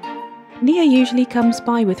today. Nia usually comes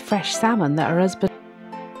by with fresh salmon that her husband...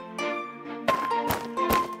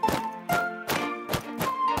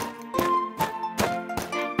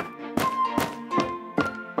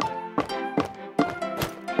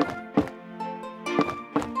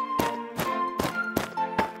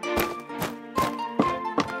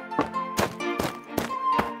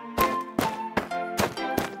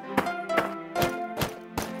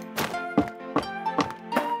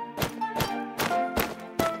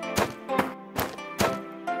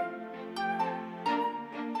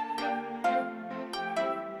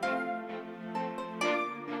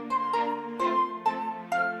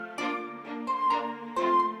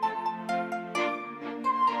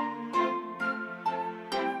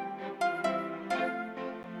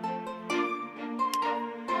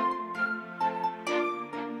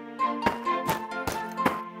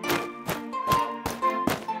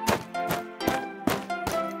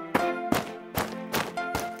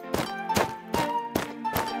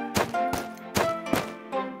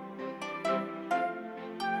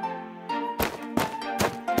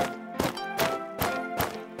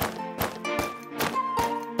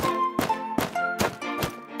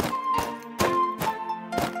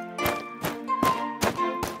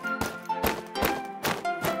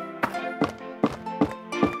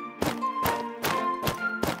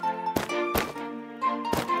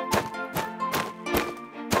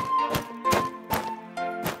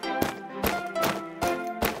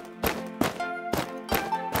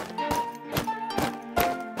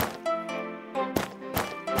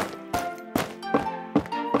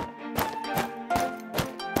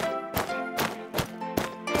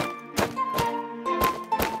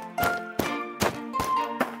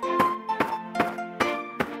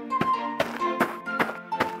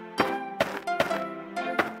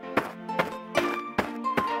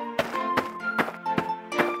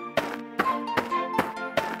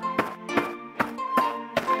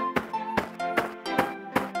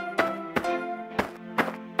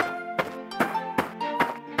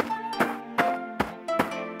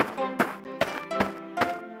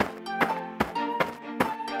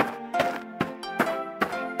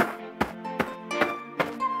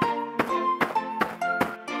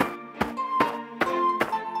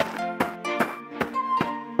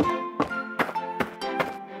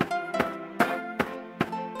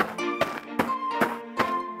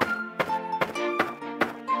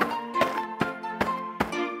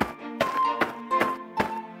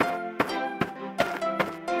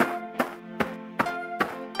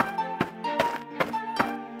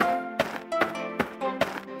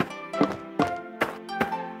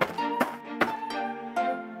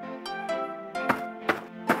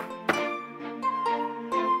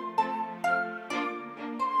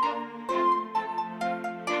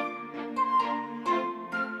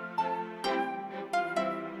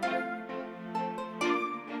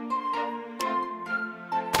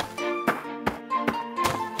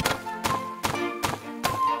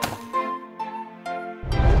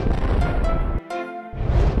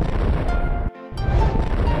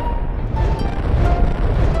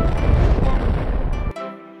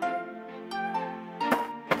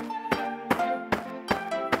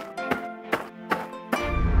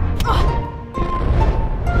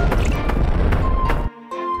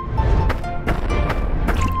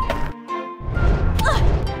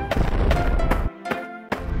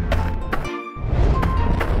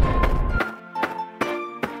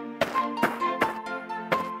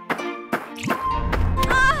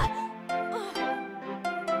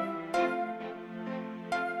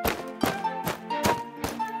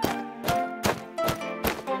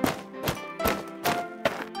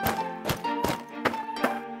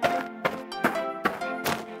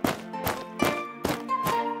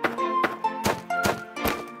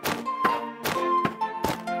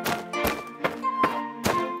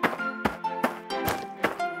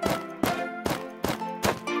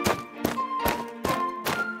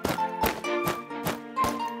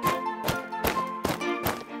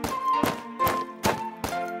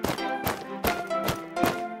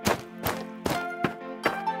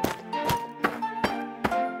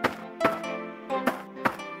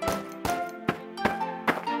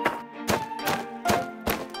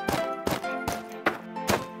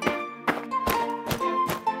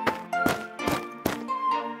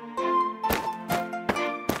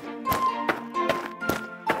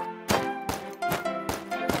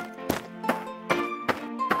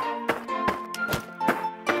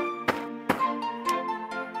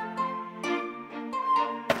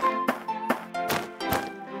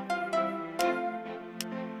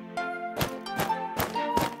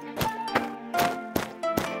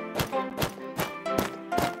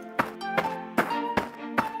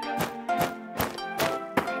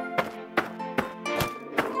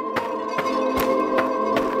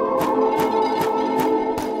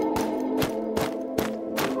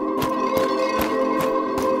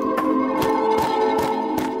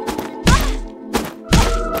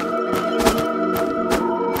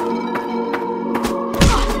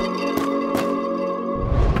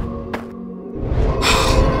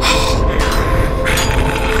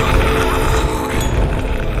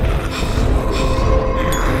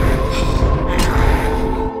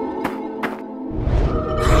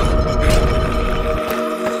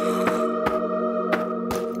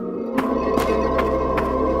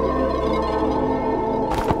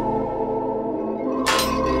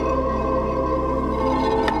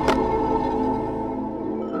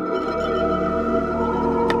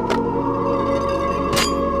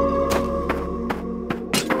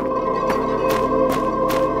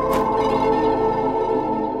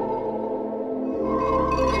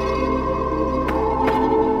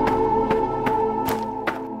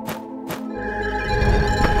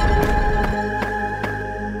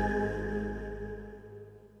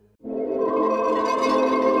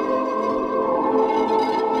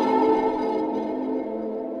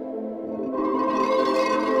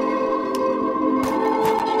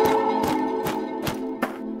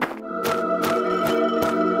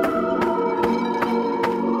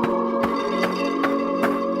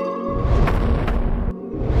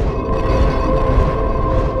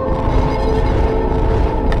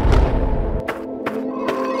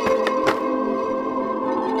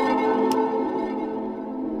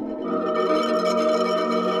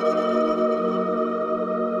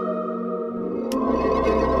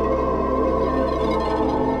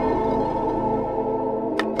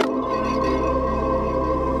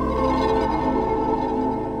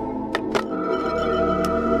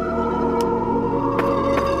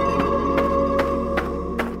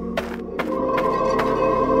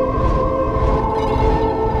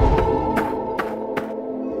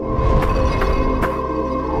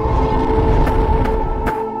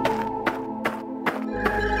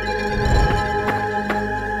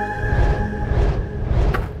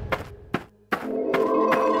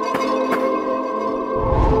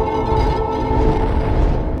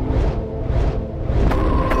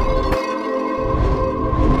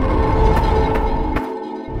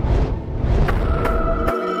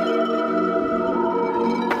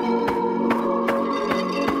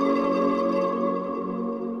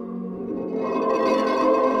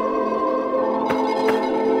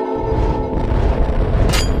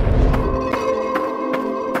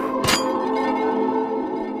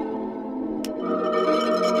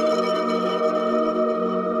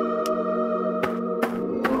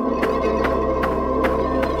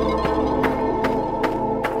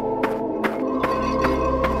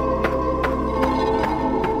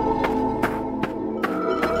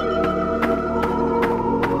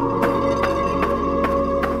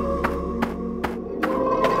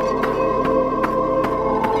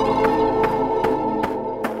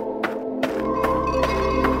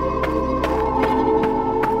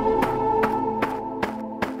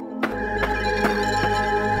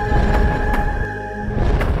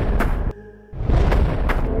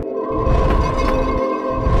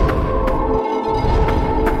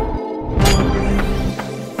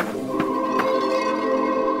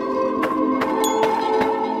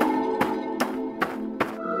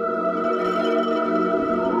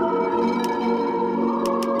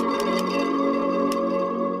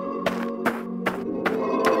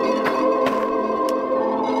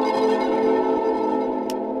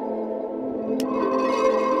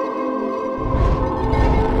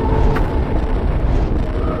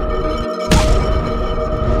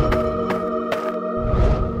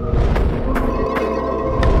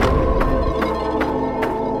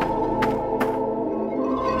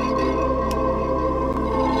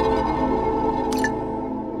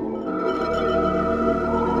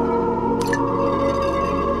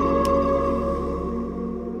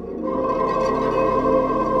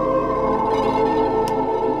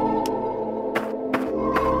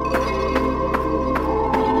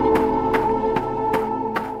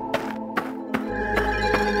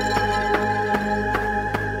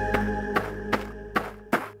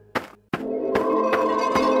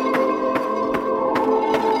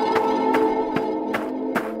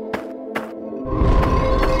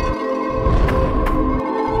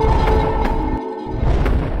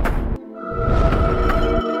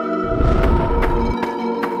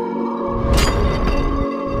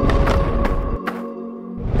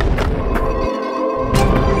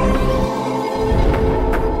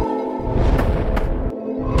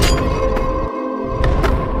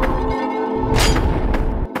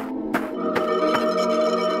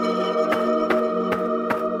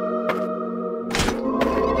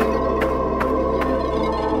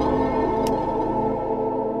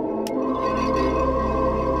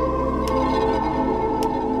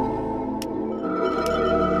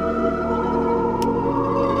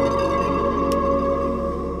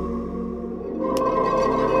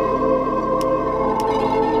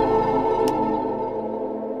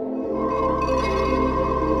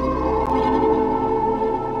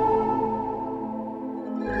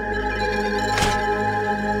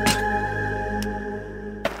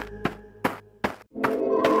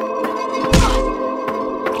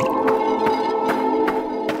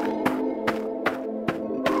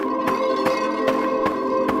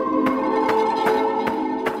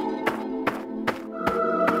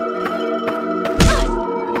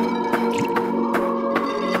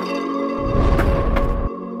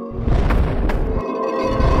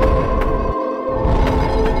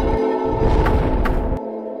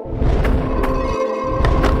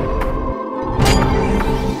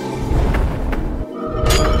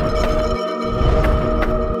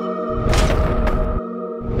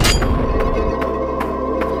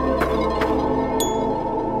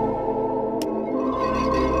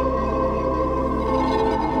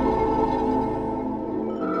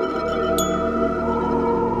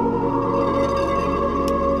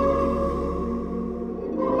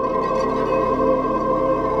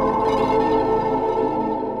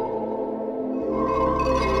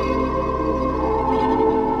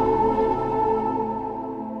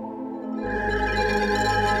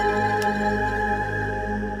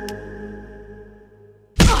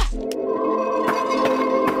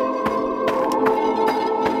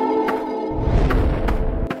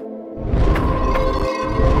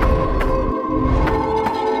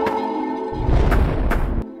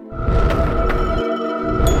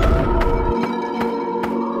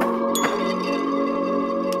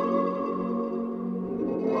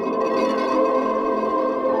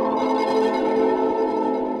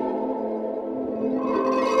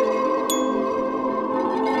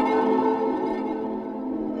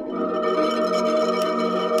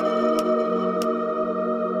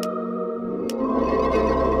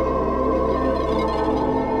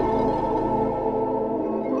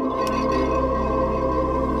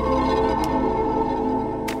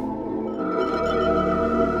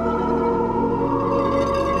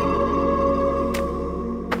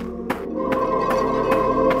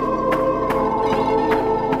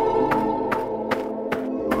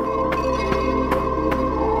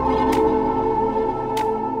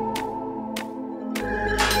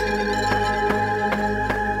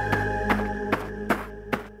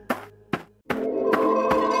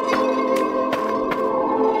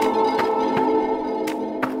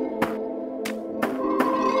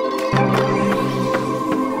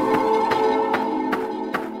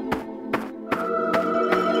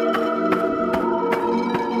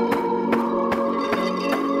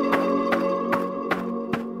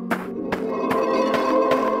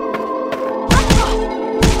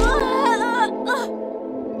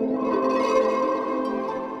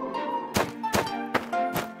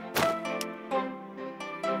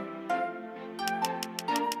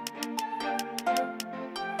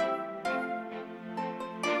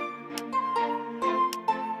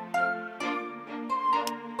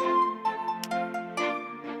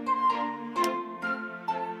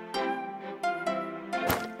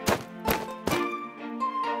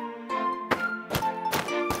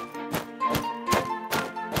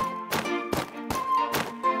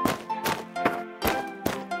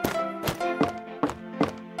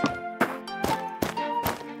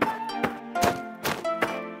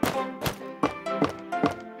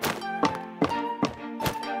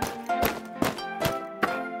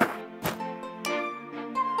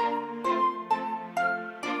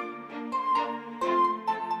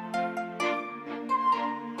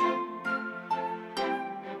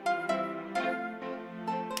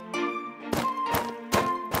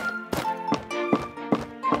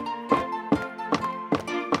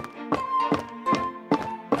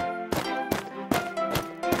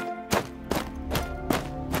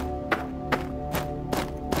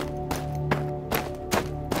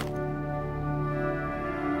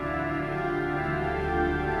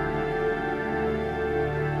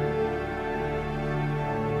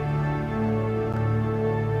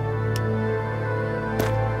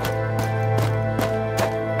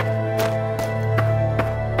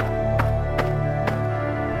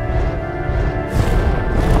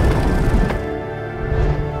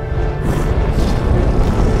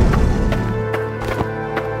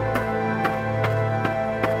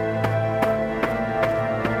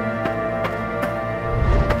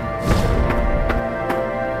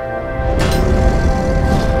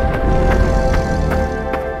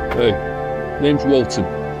 Name's Walton.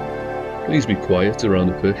 Please be quiet around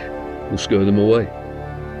the fish. We'll scare them away.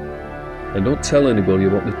 And don't tell anybody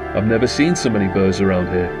about me. I've never seen so many birds around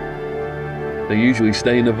here. They usually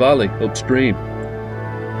stay in the valley, upstream.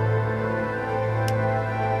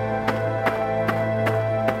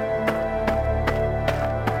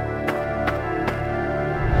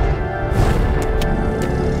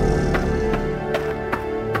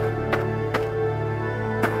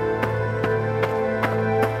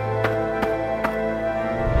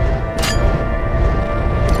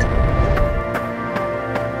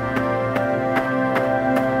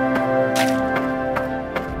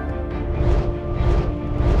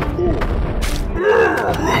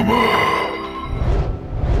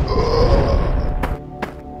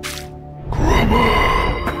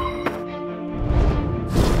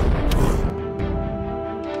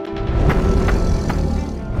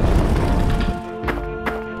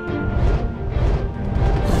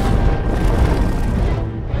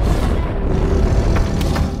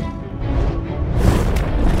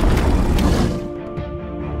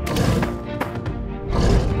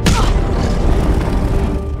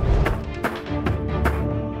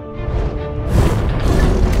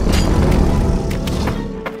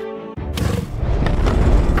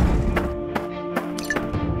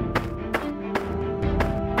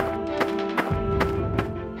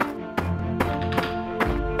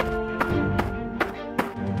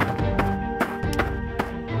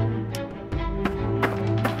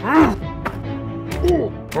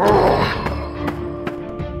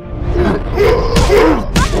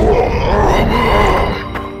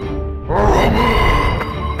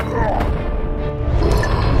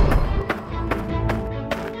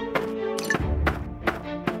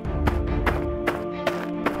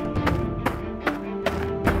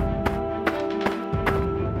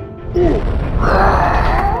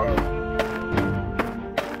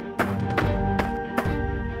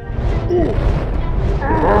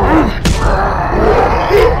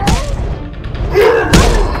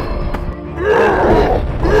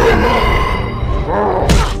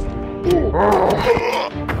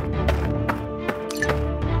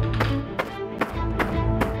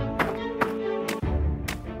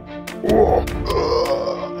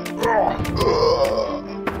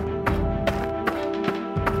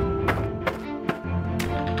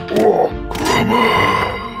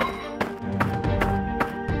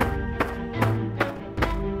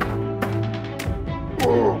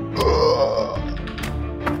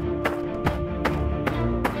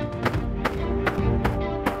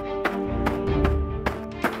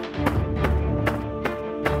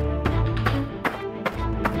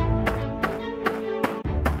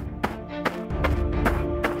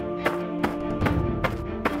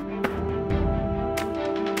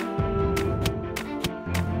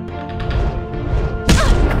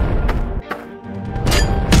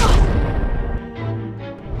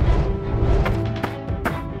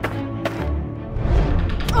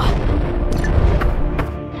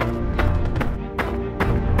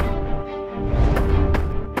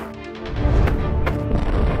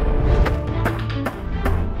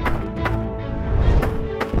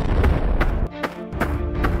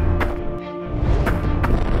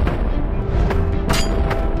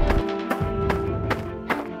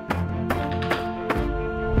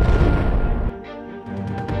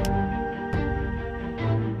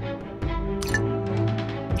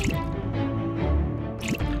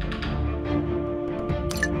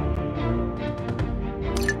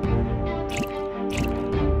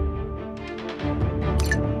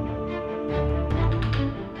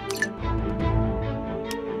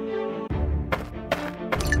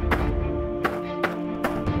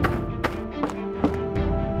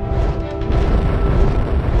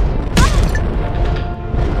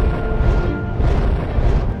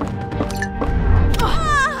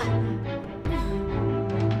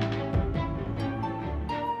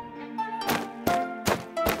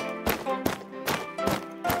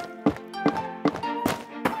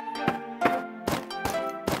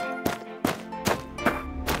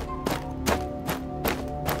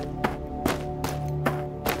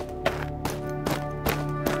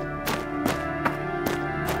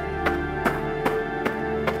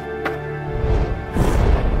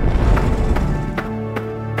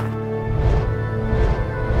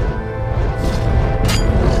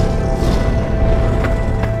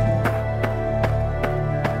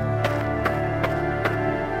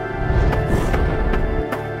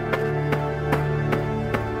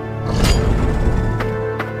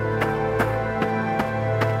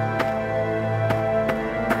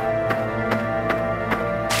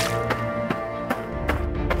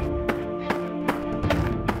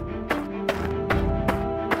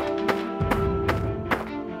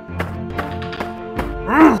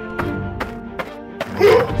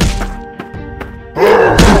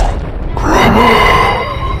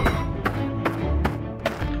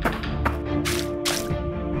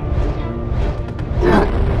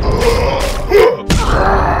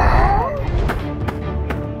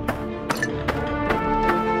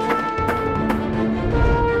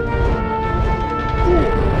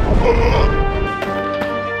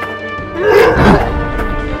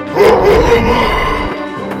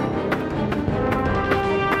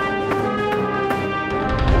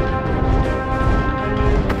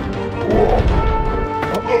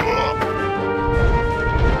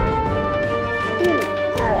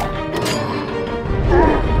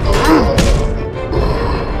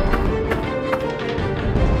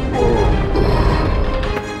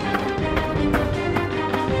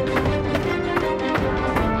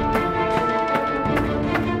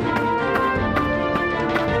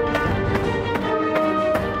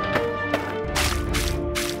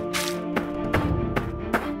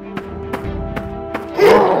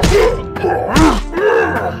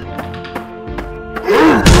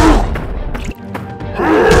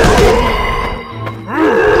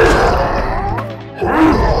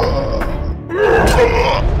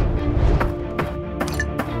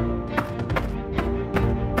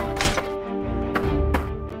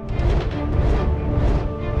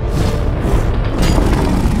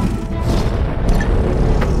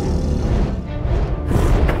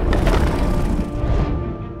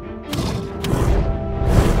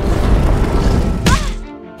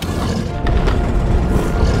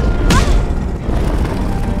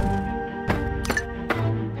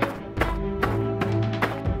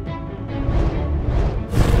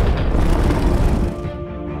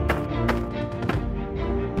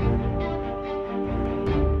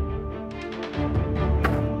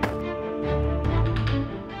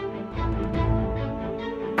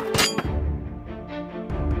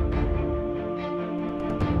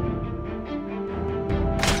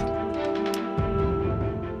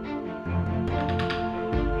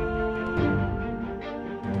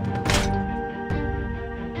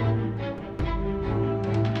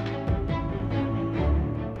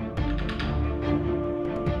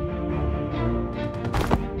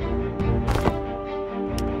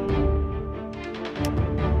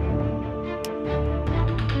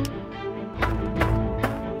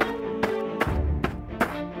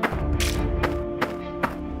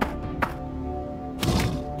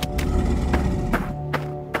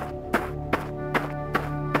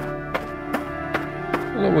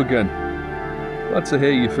 Hello again. Glad to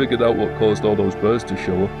hear you figured out what caused all those birds to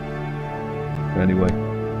show up. Anyway,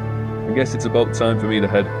 I guess it's about time for me to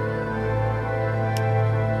head.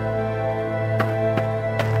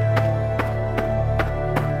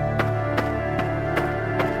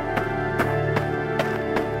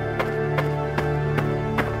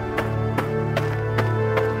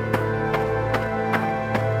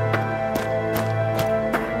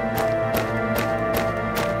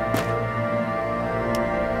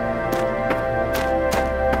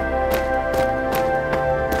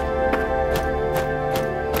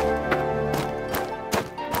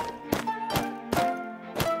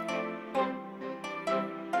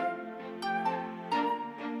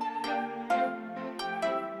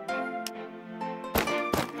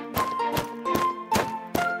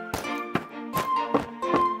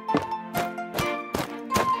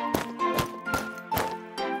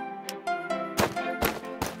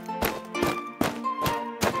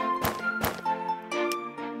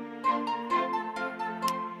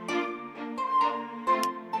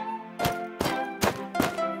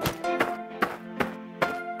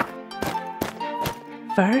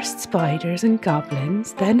 First spiders and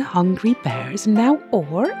goblins, then hungry bears, and now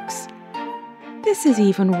orcs? This is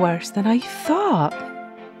even worse than I thought.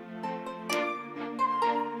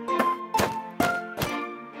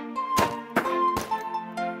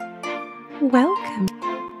 Welcome.